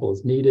of sample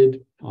is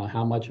needed,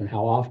 how much and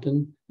how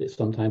often.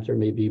 Sometimes there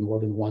may be more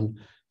than one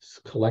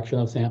collection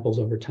of samples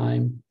over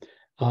time.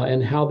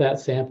 And how that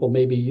sample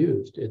may be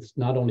used. It's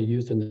not only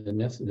used in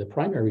the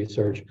primary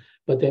research,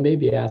 but they may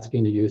be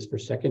asking to use for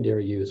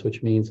secondary use,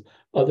 which means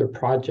other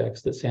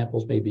projects that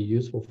samples may be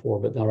useful for,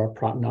 but not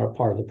a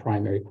part of the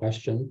primary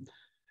question.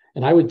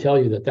 And I would tell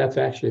you that that's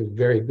actually a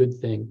very good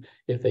thing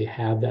if they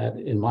have that,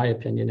 in my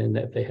opinion, and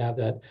that they have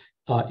that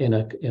in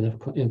an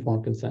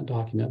informed consent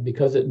document,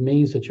 because it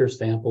means that your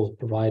samples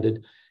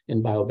provided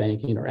in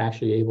biobanking are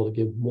actually able to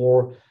give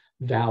more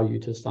value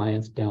to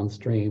science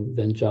downstream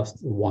than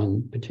just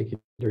one particular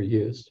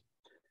use.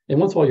 And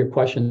once all your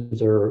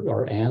questions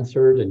are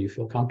answered and you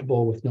feel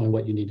comfortable with knowing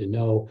what you need to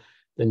know,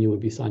 then you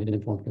would be signing an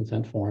informed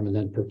consent form and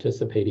then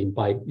participating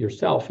by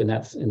yourself in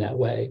that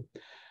way.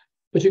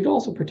 But you can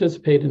also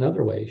participate in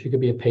other ways. You could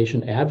be a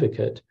patient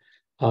advocate.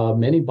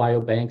 Many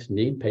biobanks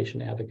need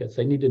patient advocates.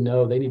 They need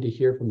to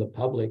hear from the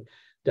public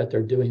that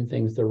they're doing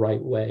things the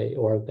right way,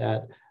 or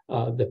that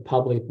the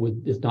public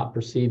is not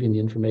perceiving the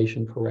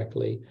information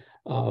correctly.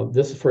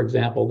 For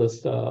example,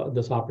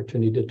 this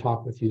opportunity to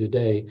talk with you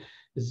today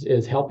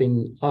is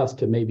helping us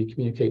to maybe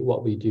communicate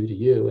what we do to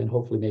you, and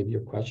hopefully maybe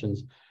your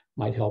questions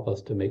might help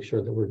us to make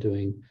sure that we're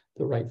doing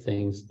the right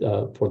things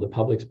for the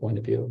public's point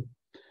of view.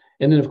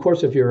 And then, of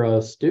course, if you're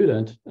a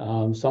student,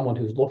 someone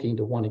who's looking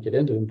to want to get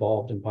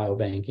involved in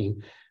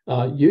biobanking,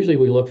 usually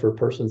we look for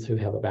persons who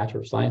have a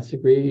Bachelor of Science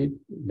degree,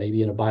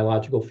 maybe in a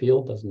biological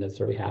field, doesn't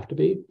necessarily have to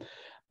be,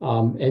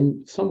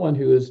 and someone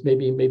who is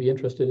maybe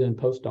interested in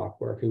postdoc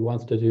work, who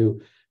wants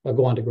to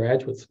go on to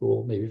graduate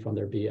school, maybe from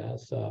their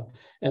BS.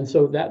 And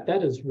so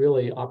that is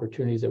really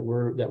opportunities that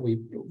we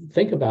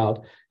think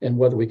about, and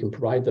whether we can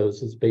provide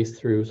those is based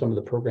through some of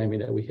the programming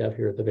that we have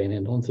here at the Van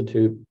Andel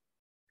Institute.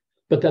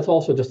 But that's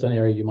also just an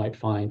area you might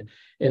find.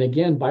 And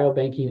again,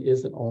 biobanking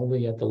isn't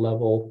only at the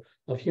level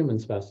of human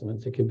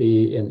specimens. It could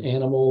be in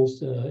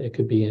animals, it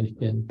could be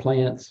in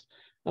plants,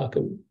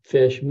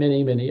 fish,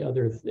 many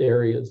other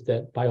areas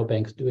that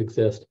biobanks do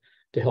exist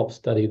to help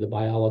study the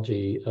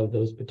biology of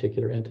those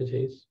particular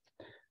entities.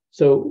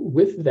 So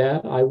with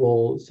that, I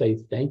will say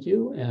thank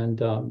you,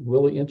 and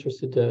really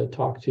interested to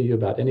talk to you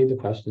about any of the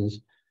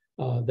questions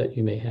that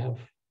you may have.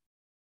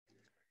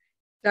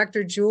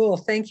 Dr. Jewell,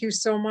 thank you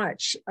so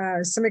much.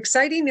 Some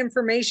exciting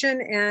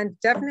information and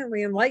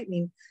definitely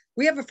enlightening.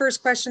 We have a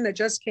first question that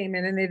just came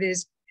in, and it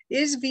is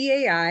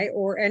VAI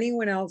or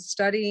anyone else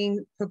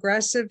studying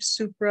progressive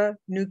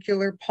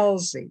supranuclear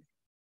palsy?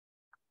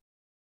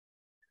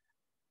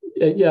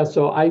 Yeah,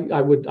 so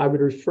I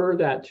would refer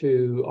that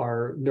to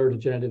our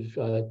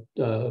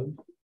neurodegenerative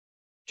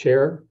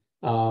chair,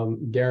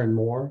 Darren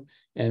Moore,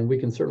 and we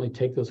can certainly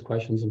take those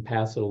questions and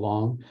pass it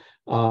along.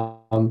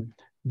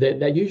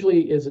 That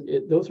usually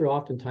those are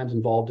oftentimes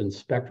involved in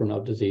spectrum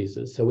of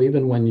diseases. So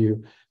even when you're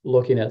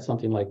looking at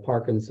something like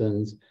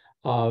Parkinson's,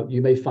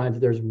 you may find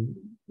that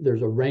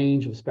there's a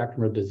range of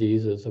spectrum of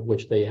diseases of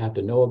which they have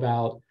to know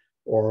about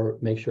or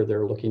make sure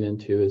they're looking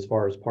into as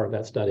far as part of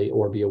that study,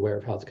 or be aware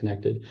of how it's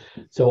connected.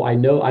 So I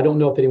don't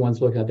know if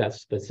anyone's looking at that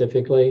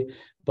specifically,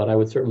 but I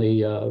would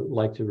certainly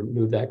like to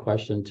move that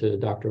question to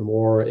Dr.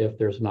 Moore if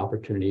there's an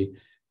opportunity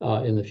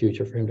in the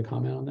future for him to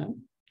comment on that.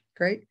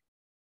 Great.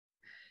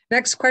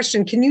 Next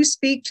question, can you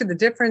speak to the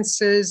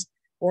differences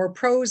or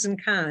pros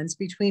and cons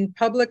between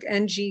public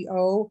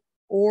NGO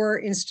or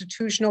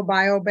institutional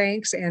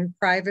biobanks and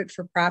private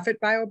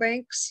for-profit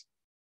biobanks?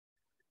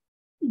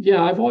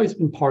 Yeah, I've always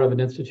been part of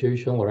an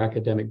institutional or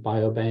academic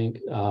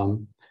biobank.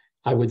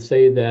 I would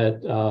say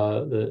that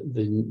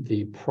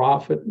the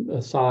profit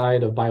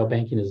side of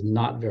biobanking is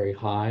not very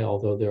high,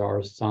 although there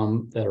are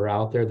some that are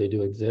out there, they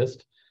do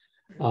exist.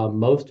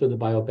 Most of the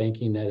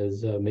biobanking that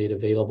is made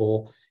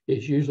available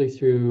is usually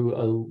through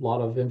a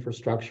lot of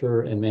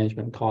infrastructure and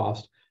management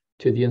cost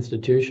to the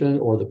institution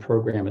or the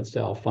program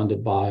itself,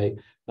 funded by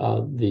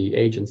the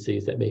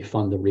agencies that may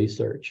fund the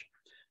research.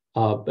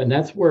 And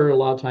that's where a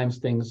lot of times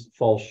things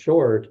fall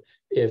short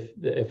if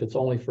it's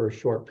only for a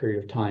short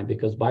period of time,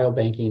 because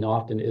biobanking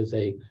often is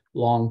a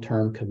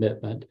long-term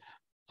commitment,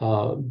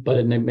 but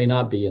it may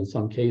not be in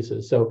some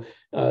cases. So,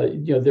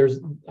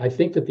 I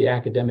think that the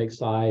academic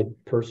side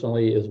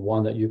personally is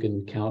one that you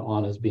can count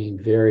on as being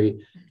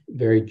very,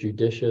 very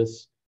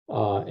judicious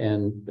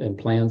and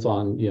plans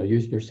on,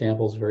 using your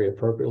samples very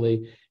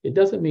appropriately. It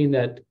doesn't mean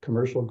that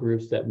commercial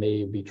groups that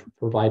may be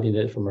providing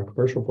it from a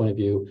commercial point of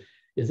view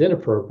is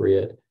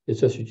inappropriate. It's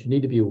just that you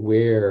need to be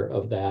aware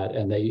of that,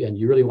 and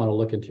you really want to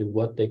look into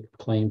what they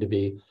claim to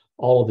be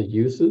all of the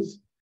uses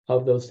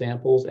of those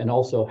samples, and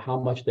also how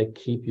much they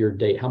keep your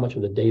data, how much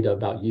of the data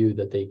about you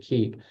that they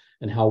keep,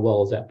 and how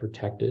well is that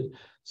protected.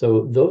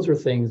 So those are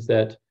things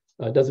that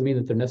doesn't mean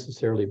that they're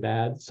necessarily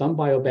bad. Some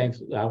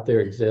biobanks out there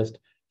exist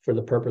for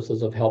the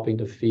purposes of helping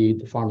to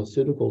feed the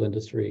pharmaceutical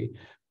industry,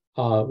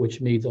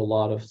 which needs a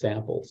lot of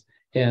samples.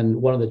 And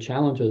one of the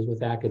challenges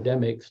with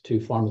academics to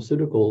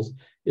pharmaceuticals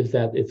is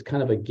that it's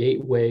kind of a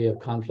gateway of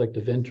conflict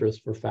of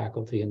interest for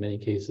faculty in many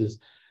cases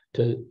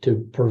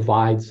to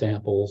provide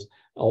samples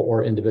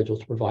or individuals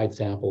to provide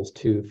samples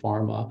to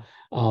pharma.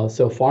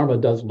 So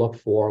pharma does look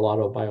for a lot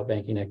of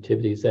biobanking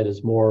activities that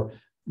is more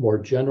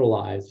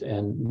generalized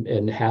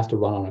and has to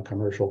run on a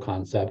commercial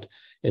concept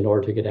in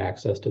order to get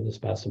access to the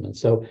specimen.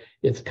 So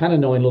it's kind of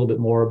knowing a little bit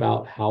more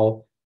about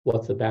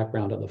what's the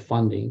background of the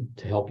funding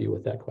to help you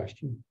with that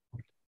question.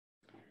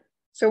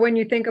 So when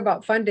you think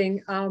about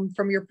funding,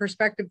 from your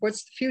perspective,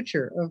 what's the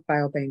future of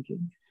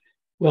biobanking?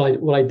 Well,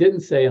 what I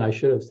didn't say, and I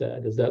should have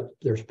said, is that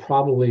there's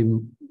probably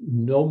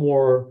no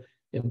more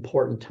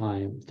important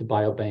time to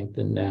biobank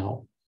than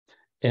now.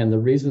 And the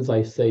reasons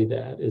I say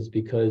that is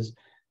because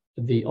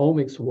the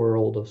omics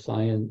world of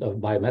science, of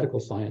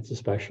biomedical science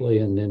especially,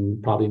 and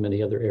then probably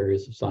many other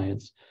areas of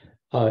science,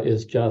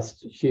 is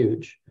just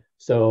huge.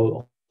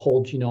 So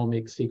whole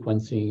genomic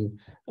sequencing,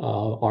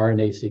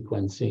 RNA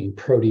sequencing,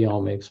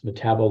 proteomics,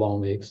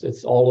 metabolomics.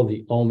 It's all of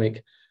the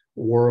omic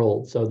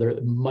world. So they're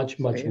much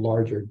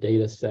larger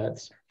data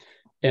sets.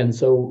 And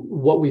so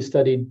what we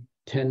studied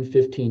 10,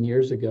 15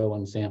 years ago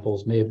on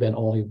samples may have been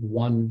only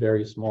one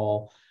very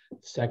small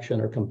section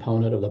or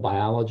component of the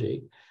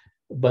biology.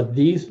 But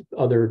these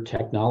other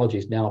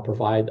technologies now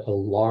provide a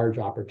large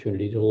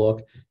opportunity to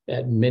look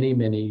at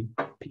many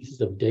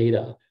pieces of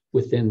data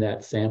within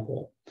that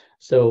sample.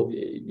 So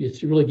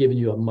it's really giving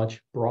you a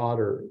much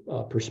broader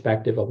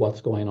perspective of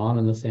what's going on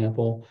in the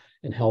sample,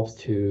 and helps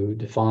to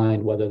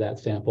define whether that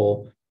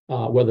sample,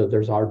 whether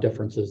there's our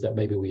differences that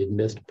maybe we had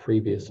missed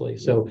previously.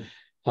 So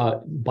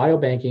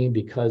biobanking,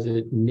 because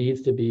it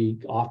needs to be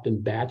often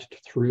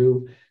batched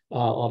through a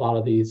lot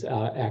of these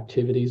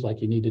activities,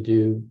 like you need to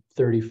do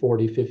 30,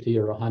 40, 50,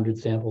 or 100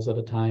 samples at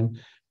a time,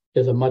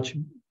 is a much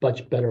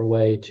better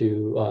way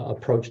to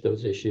approach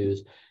those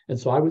issues. And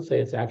so I would say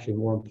it's actually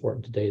more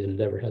important today than it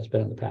ever has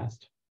been in the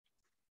past.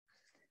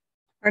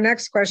 Our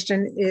next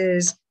question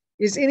is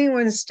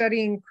anyone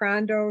studying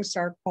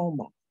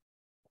chondrosarcoma?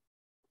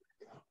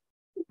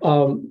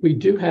 We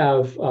do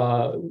have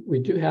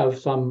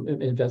some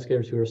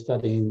investigators who are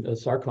studying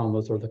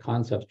sarcomas, or the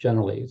concepts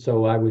generally.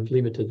 So I would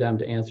leave it to them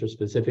to answer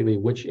specifically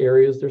which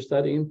areas they're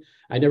studying.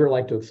 I never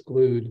like to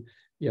exclude,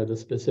 the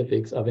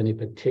specifics of any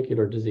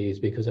particular disease,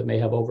 because it may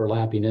have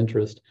overlapping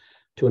interest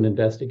to an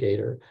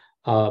investigator.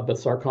 But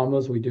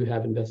sarcomas, we do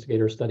have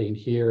investigators studying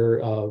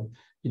here,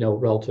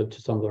 relative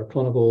to some of our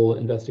clinical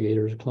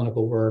investigators,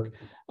 clinical work,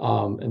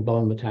 and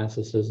bone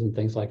metastasis and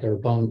things like our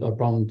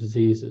bone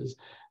diseases.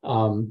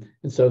 And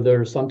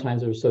so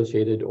sometimes they're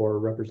associated or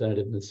represented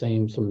in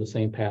some of the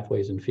same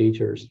pathways and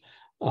features.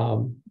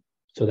 So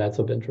that's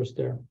of interest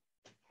there.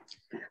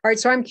 All right,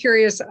 so I'm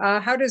curious,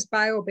 how does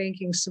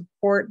biobanking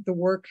support the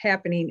work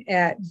happening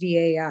at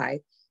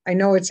VAI? I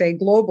know it's a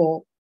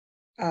global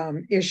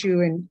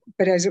issue,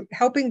 but is it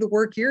helping the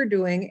work you're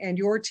doing and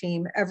your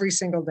team every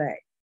single day?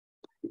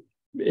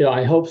 Yeah,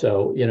 I hope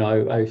so.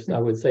 I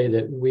would say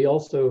that we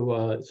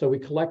also,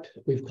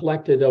 we've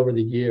collected over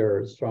the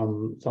years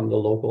from some of the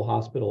local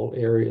hospital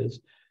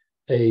areas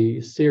a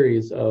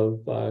series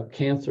of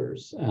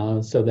cancers,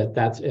 so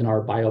that's in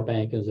our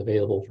biobank, is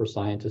available for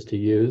scientists to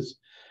use.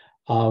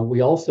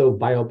 We also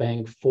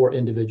biobank for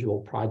individual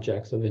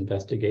projects of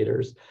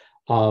investigators.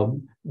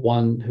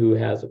 One who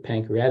has a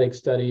pancreatic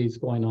studies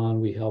going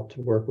on, we help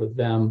to work with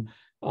them.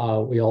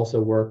 We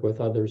also work with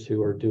others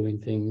who are doing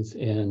things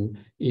in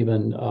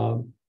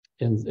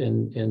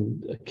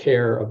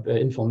care of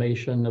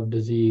inflammation of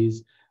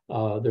disease.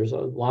 There's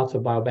lots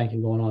of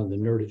biobanking going on in the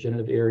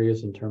neurodegenerative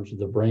areas in terms of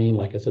the brain,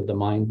 like I said, the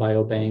Mind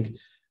Biobank.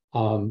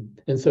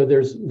 And so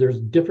there's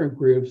different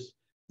groups,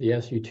 the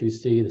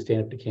SU2C, the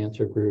Stand Up to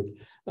Cancer group.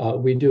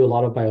 We do a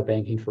lot of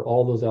biobanking for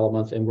all those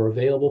elements, and we're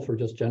available for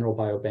just general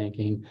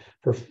biobanking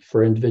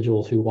for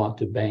individuals who want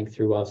to bank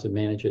through us and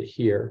manage it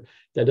here.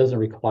 That doesn't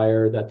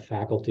require that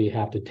faculty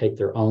have to take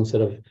their own set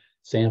of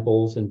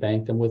samples and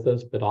bank them with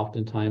us, but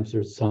oftentimes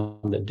there's some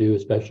that do,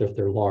 especially if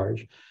they're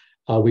large.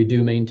 We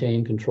do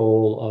maintain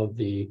control of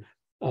the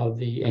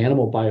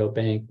animal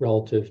biobank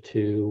relative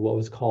to what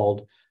was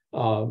called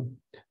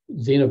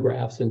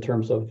xenografts, in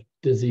terms of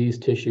disease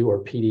tissue,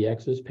 or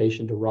PDXs,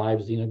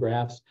 patient-derived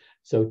xenografts.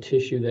 So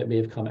tissue that may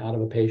have come out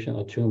of a patient,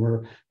 a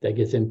tumor that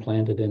gets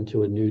implanted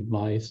into a nude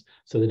mice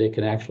so that it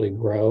can actually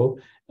grow,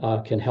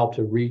 can help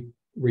to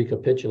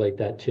recapitulate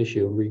that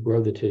tissue and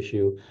regrow the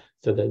tissue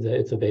so that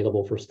it's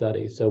available for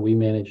study. So we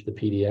manage the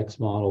PDX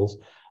models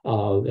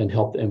and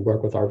help and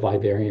work with our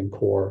vivarium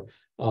core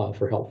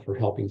for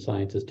helping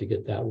scientists to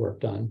get that work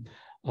done.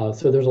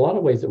 So there's a lot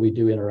of ways that we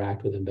do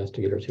interact with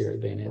investigators here at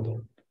Van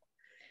Andel.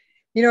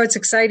 It's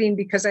exciting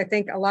because I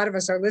think a lot of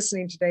us are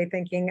listening today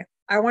thinking,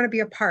 I want to be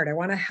a part, I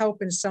want to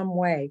help in some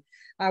way.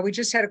 We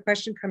just had a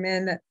question come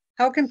in that,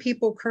 how can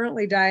people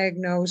currently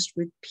diagnosed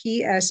with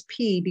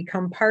PSP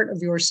become part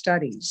of your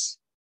studies?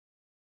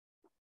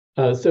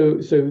 So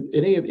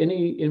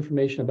any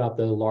information about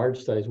the large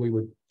studies, we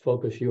would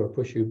focus you or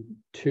push you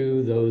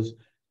to those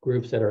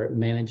groups that are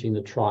managing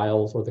the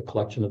trials or the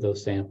collection of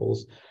those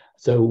samples.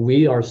 So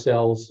we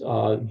ourselves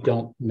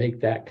don't make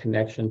that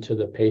connection to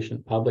the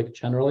patient public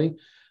generally.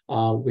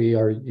 We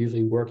are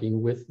usually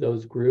working with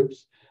those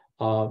groups.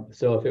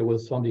 So if it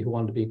was somebody who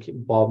wanted to be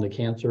involved in the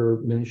cancer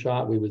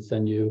moonshot, we would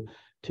send you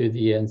to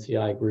the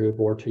NCI group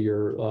or to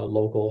your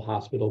local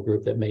hospital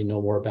group that may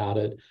know more about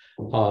it.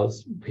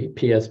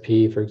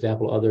 PSP, for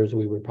example, others,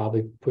 we would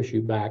probably push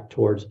you back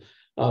towards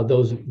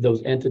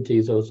those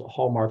entities, those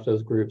hallmarks,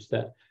 those groups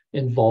that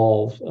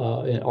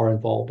are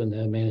involved in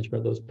the management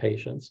of those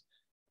patients.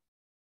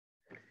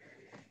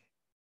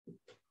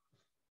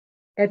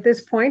 At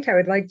this point, I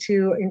would like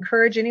to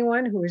encourage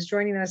anyone who is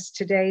joining us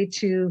today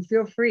to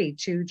feel free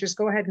to just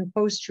go ahead and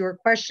post your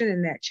question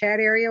in that chat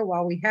area.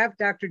 While we have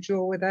Dr.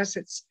 Jewell with us,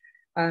 it's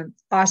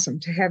awesome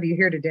to have you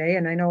here today.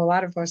 And I know a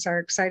lot of us are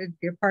excited to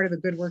be a part of the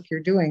good work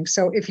you're doing.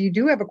 So if you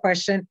do have a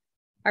question,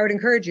 I would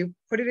encourage you,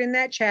 put it in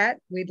that chat.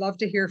 We'd love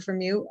to hear from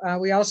you.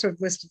 We also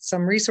have listed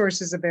some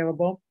resources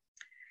available.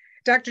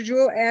 Dr.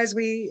 Jewell, as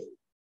we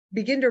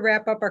begin to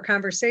wrap up our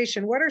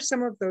conversation, what are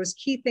some of those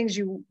key things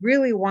you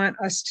really want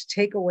us to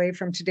take away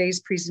from today's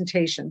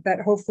presentation that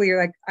hopefully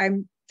you're like,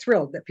 I'm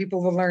thrilled that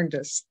people will learn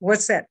this?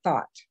 What's that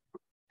thought?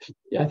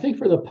 Yeah, I think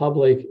for the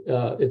public,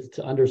 it's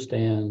to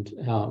understand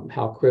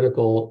how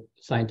critical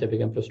scientific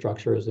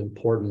infrastructure is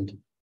important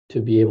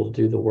to be able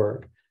to do the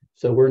work.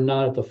 So we're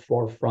not at the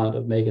forefront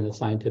of making the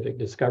scientific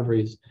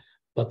discoveries,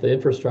 but the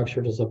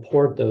infrastructure to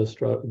support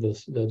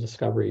the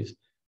discoveries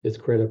is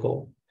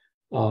critical.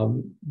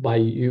 By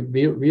you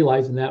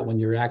realizing that when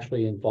you're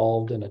actually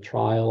involved in a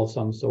trial of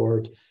some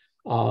sort,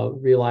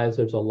 realize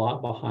there's a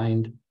lot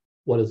behind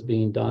what is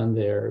being done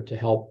there to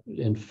help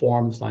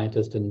inform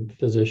scientists and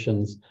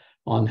physicians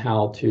on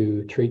how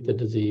to treat the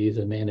disease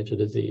and manage the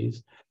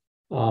disease.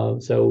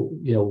 So,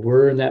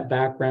 we're in that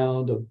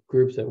background of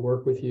groups that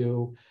work with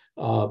you,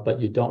 but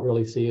you don't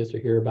really see us or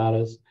hear about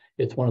us.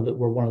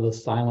 We're one of the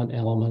silent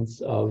elements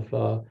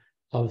of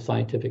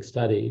scientific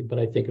study, but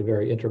I think a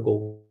very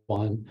integral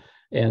one.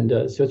 And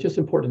so it's just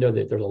important to know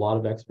that there's a lot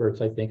of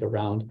experts, I think,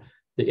 around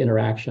the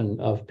interaction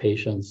of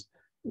patients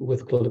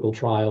with clinical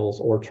trials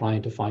or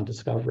trying to find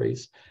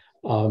discoveries.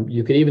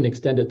 You could even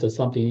extend it to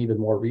something even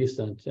more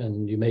recent,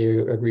 and you may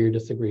agree or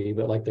disagree,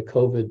 but like the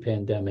COVID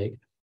pandemic.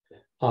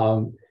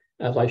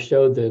 As I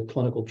showed the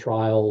clinical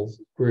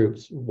trials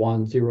groups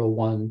 1, 0,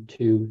 1,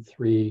 2,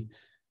 3,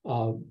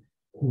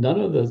 none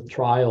of the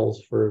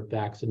trials for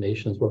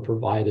vaccinations were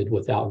provided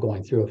without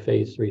going through a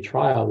phase 3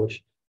 trial,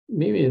 which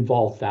maybe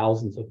involved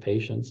thousands of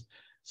patients.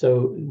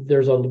 So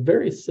there's a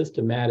very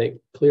systematic,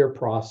 clear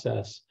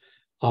process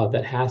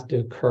that has to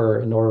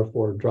occur in order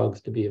for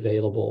drugs to be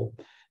available.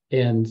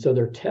 And so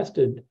they're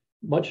tested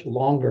much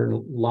longer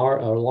and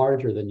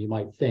larger than you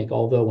might think.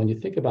 Although when you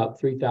think about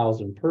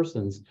 3,000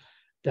 persons,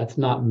 that's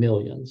not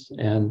millions.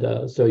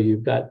 And so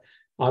you've got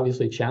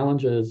obviously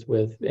challenges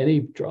with any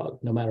drug,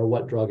 no matter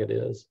what drug it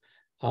is.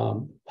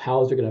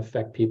 How is it going to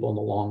affect people in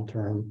the long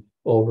term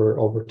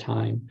over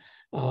time?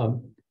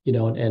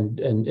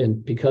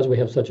 And because we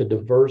have such a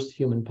diverse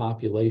human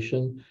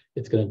population,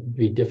 it's going to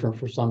be different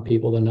for some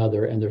people than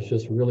other. And there's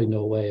just really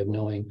no way of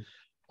knowing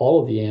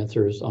all of the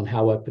answers on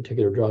how a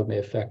particular drug may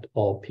affect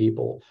all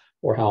people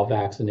or how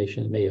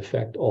vaccination may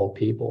affect all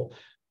people.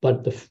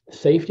 But the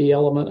safety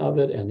element of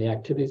it and the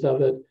activities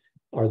of it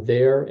are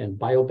there, and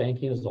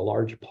biobanking is a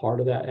large part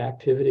of that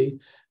activity.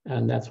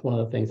 And that's one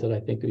of the things that I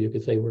think that you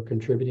could say we're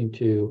contributing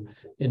to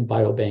in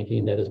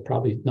biobanking that is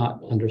probably not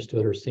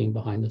understood or seen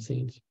behind the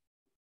scenes.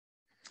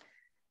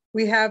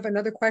 We have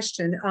another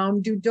question.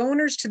 Do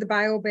donors to the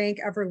biobank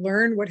ever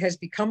learn what has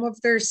become of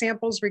their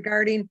samples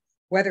regarding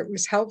whether it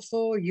was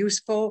helpful,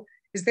 useful?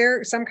 Is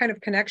there some kind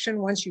of connection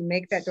once you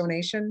make that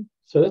donation?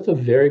 So that's a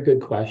very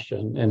good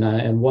question,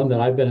 and one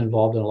that I've been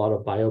involved in a lot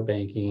of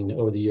biobanking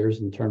over the years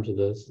in terms of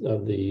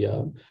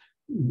the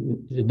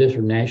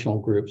different national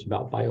groups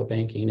about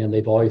biobanking, and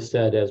they've always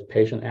said as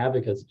patient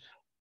advocates,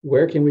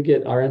 where can we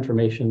get our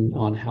information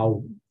on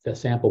how the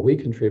sample we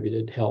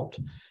contributed helped?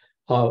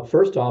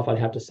 First off, I'd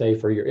have to say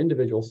for your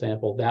individual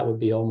sample, that would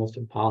be almost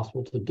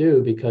impossible to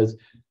do because,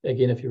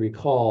 again, if you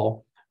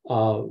recall,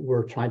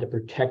 we're trying to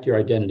protect your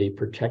identity,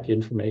 protect the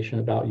information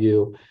about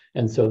you.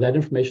 And so that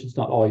information is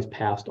not always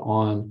passed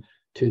on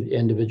to the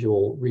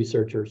individual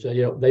researchers.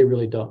 So, they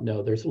really don't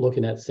know. They're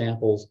looking at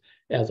samples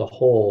as a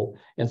whole.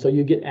 And so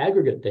you get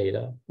aggregate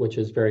data, which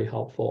is very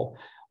helpful.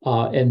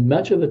 And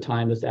much of the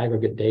time, this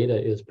aggregate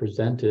data is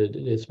presented,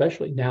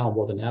 especially now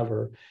more than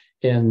ever,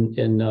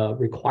 in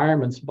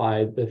requirements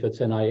by, if it's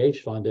NIH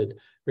funded,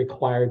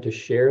 required to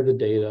share the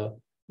data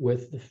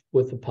with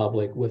the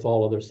public, with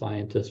all other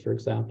scientists, for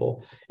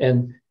example.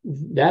 And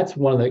that's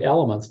one of the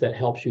elements that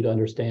helps you to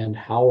understand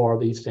how are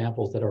these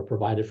samples that are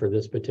provided for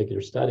this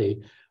particular study,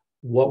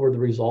 what were the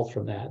results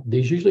from that?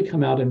 These usually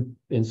come out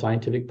in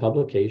scientific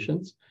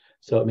publications,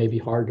 so it may be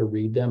hard to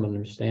read them and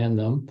understand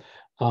them.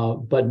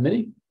 But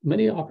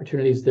many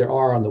opportunities there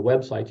are on the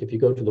website. If you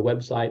go to the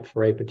website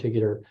for a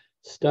particular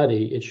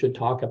study, it should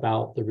talk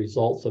about the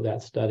results of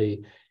that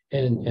study.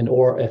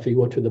 Or if you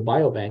go to the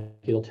biobank,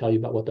 it'll tell you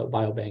about what the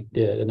biobank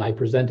did. And I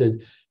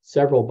presented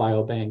several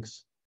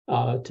biobanks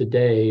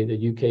today,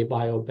 the UK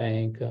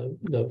Biobank,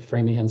 the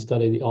Framingham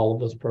study, all of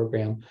those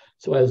programs.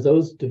 So as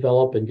those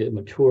develop and get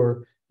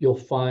mature, you'll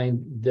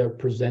find they're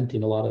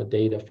presenting a lot of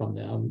data from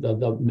them. The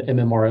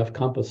MMRF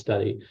Compass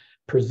study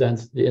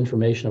presents the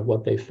information of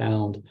what they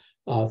found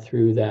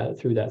through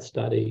that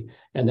study.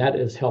 And that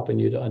is helping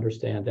you to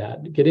understand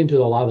that. Get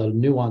into a lot of the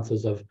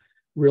nuances of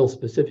real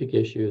specific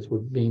issues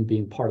with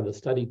being part of the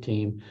study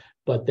team,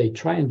 but they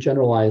try and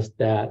generalize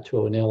that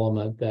to an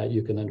element that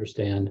you can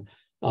understand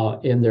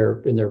in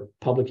their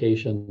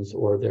publications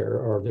or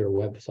their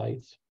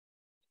websites.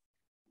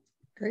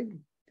 Great.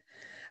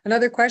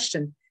 Another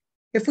question.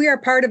 If we are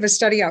part of a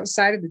study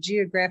outside of the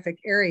geographic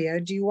area,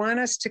 do you want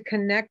us to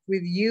connect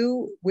with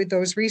you, with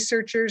those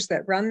researchers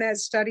that run that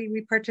study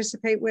we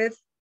participate with?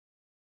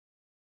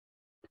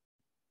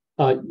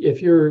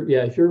 If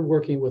you're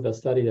working with a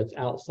study that's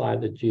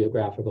outside the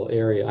geographical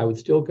area, I would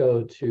still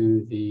go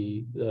to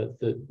the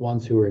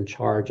ones who are in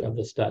charge of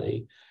the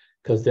study.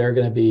 because they're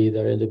going to be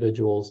the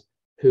individuals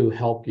who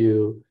help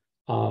you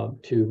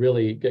to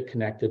really get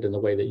connected in the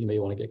way that you may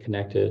want to get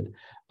connected.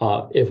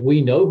 If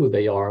we know who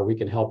they are, we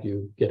can help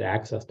you get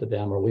access to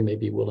them, or we may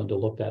be willing to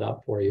look that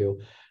up for you.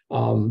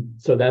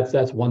 So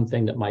that's one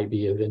thing that might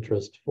be of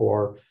interest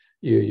for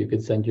you. You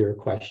could send your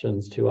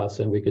questions to us,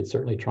 and we could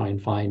certainly try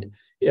and find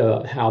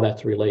how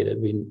that's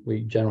related.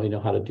 We generally know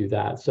how to do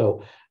that.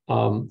 So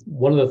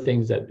one of the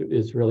things that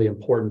is really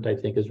important, I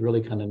think, is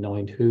really kind of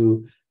knowing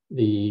who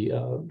the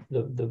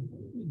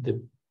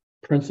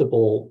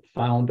principal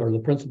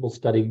the principal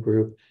study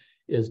group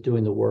is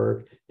doing the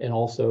work, and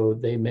also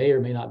they may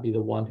or may not be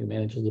the one who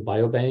manages the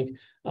biobank.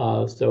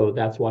 So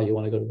that's why you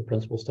want to go to the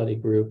principal study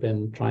group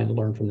and try and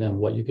learn from them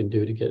what you can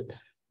do to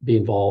be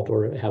involved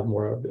or have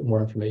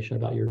more information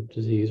about your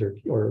disease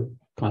or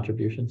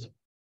contributions.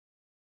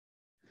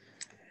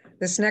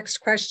 This next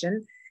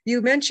question,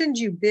 you mentioned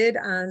you bid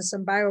on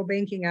some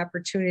biobanking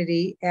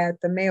opportunity at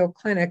the Mayo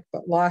Clinic,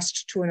 but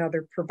lost to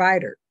another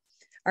provider.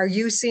 Are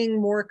you seeing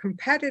more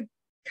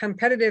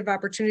competitive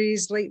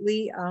opportunities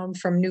lately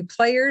from new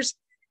players?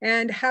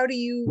 And how do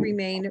you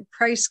remain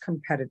price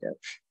competitive?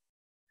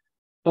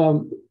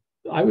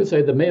 I would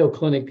say the Mayo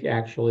Clinic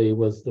actually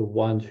was the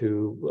one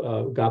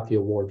who got the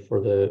award for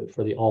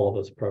the All of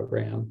Us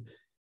program.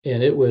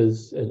 And it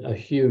was a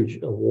huge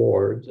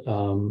award.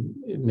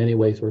 In many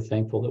ways, we're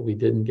thankful that we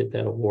didn't get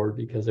that award,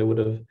 because it would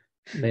have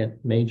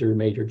meant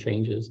major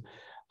changes.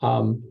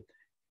 And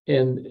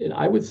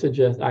I would say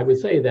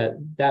that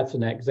that's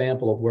an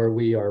example of where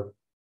we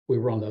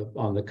were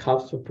on the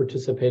cusp of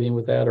participating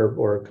with that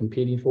or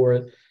competing for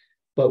it.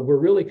 But we're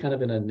really kind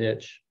of in a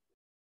niche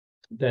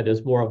that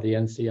is more of the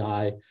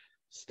NCI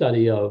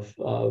study of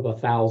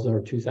 1,000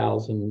 or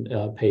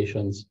 2,000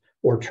 patients,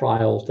 or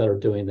trials that are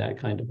doing that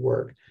kind of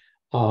work.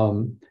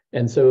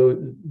 And so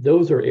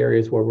those are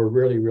areas where we're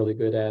really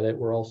good at it.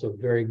 We're also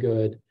very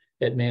good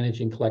at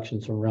managing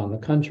collections from around the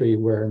country,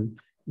 where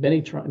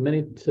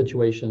many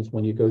situations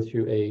when you go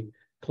through a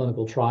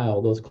clinical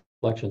trial, those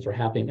collections are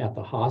happening at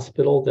the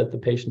hospital that the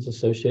patient's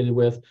associated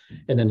with,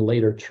 and then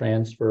later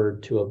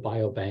transferred to a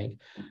biobank.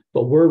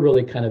 But we're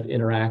really kind of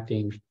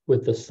interacting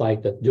with the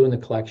site that's doing the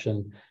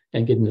collection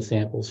and getting the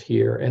samples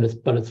here. And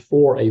it's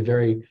for a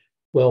very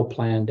well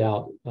planned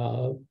out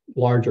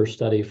larger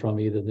study from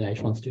either the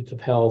National Institutes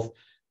of Health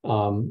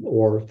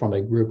or from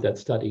a group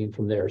that's studying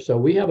from there. So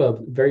we have a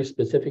very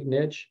specific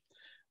niche.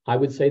 I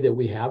would say that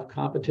we have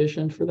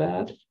competition for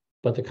that,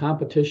 but the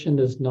competition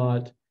is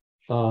not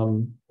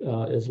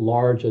as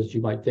large as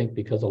you might think,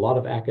 because a lot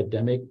of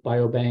academic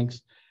biobanks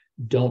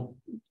don't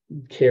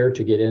care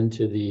to get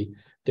into the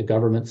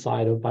government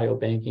side of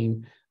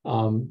biobanking,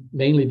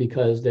 mainly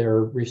because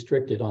they're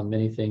restricted on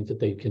many things that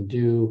they can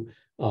do.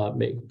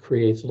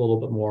 Creates a little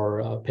bit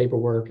more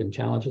paperwork and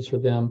challenges for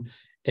them,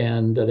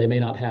 and they may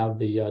not have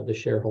the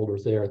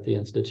shareholders there at the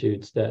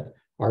institutes that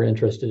are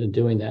interested in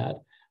doing that.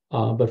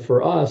 But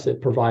for us,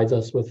 it provides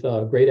us with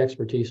great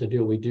expertise to do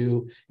what we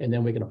do, and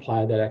then we can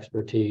apply that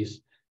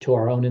expertise to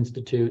our own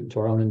institute, to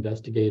our own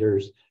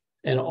investigators,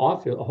 and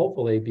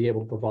hopefully be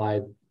able to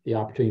provide the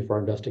opportunity for our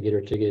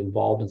investigators to get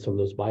involved in some of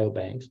those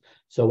biobanks.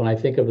 So when I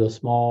think of the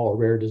small or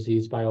rare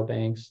disease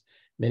biobanks,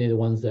 many of the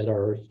ones that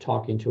are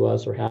talking to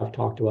us or have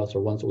talked to us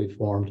or ones that we've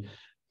formed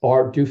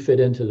do fit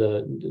into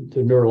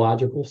the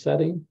neurological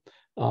setting.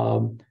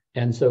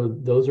 And so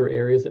those are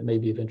areas that may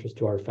be of interest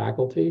to our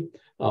faculty.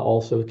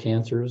 Also,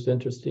 cancer is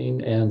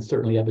interesting, and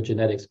certainly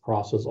epigenetics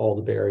crosses all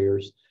the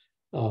barriers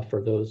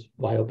for those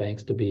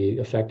biobanks to be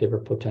effective or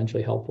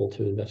potentially helpful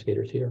to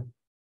investigators here.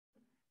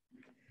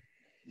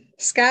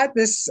 Scott,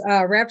 this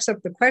wraps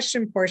up the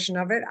question portion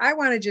of it. I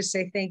want to just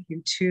say thank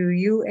you to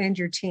you and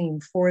your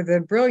team for the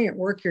brilliant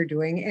work you're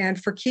doing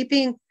and for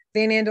keeping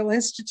Van Andel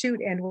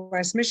Institute and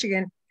West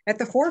Michigan at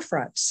the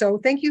forefront. So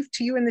thank you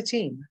to you and the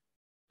team.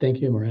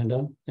 Thank you,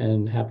 Miranda,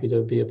 and happy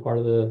to be a part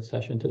of the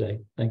session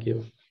today. Thank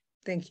you.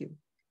 Thank you.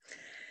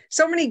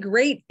 So many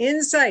great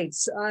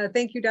insights.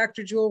 Thank you,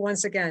 Dr. Jewell,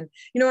 once again.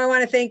 I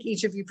want to thank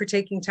each of you for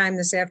taking time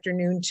this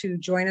afternoon to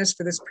join us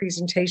for this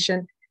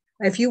presentation.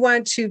 If you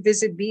want to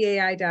visit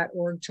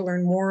vai.org to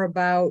learn more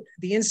about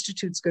the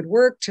Institute's good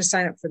work, to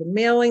sign up for the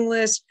mailing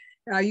list,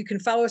 you can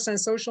follow us on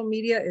social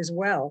media as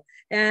well.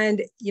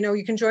 And,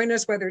 you can join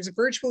us whether it's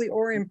virtually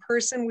or in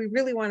person. We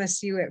really want to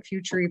see you at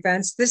future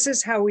events. This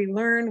is how we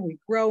learn, we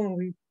grow, and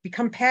we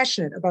become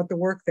passionate about the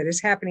work that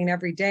is happening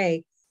every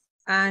day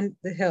on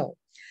the Hill.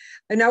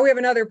 And now we have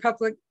another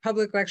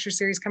public lecture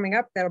series coming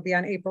up. That'll be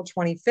on April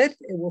 25th.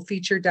 It will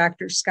feature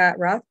Dr. Scott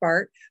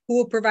Rothbart, who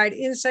will provide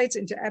insights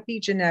into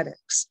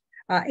epigenetics.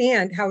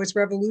 And how it's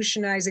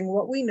revolutionizing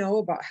what we know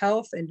about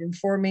health and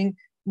informing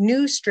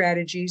new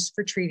strategies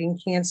for treating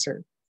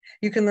cancer.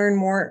 You can learn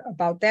more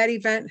about that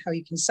event, how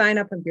you can sign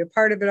up and be a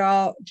part of it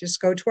all. Just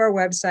go to our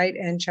website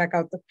and check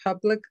out the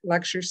public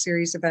lecture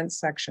series events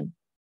section.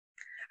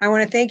 I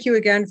want to thank you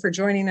again for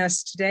joining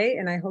us today,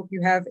 and I hope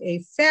you have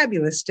a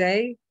fabulous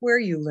day where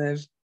you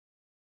live.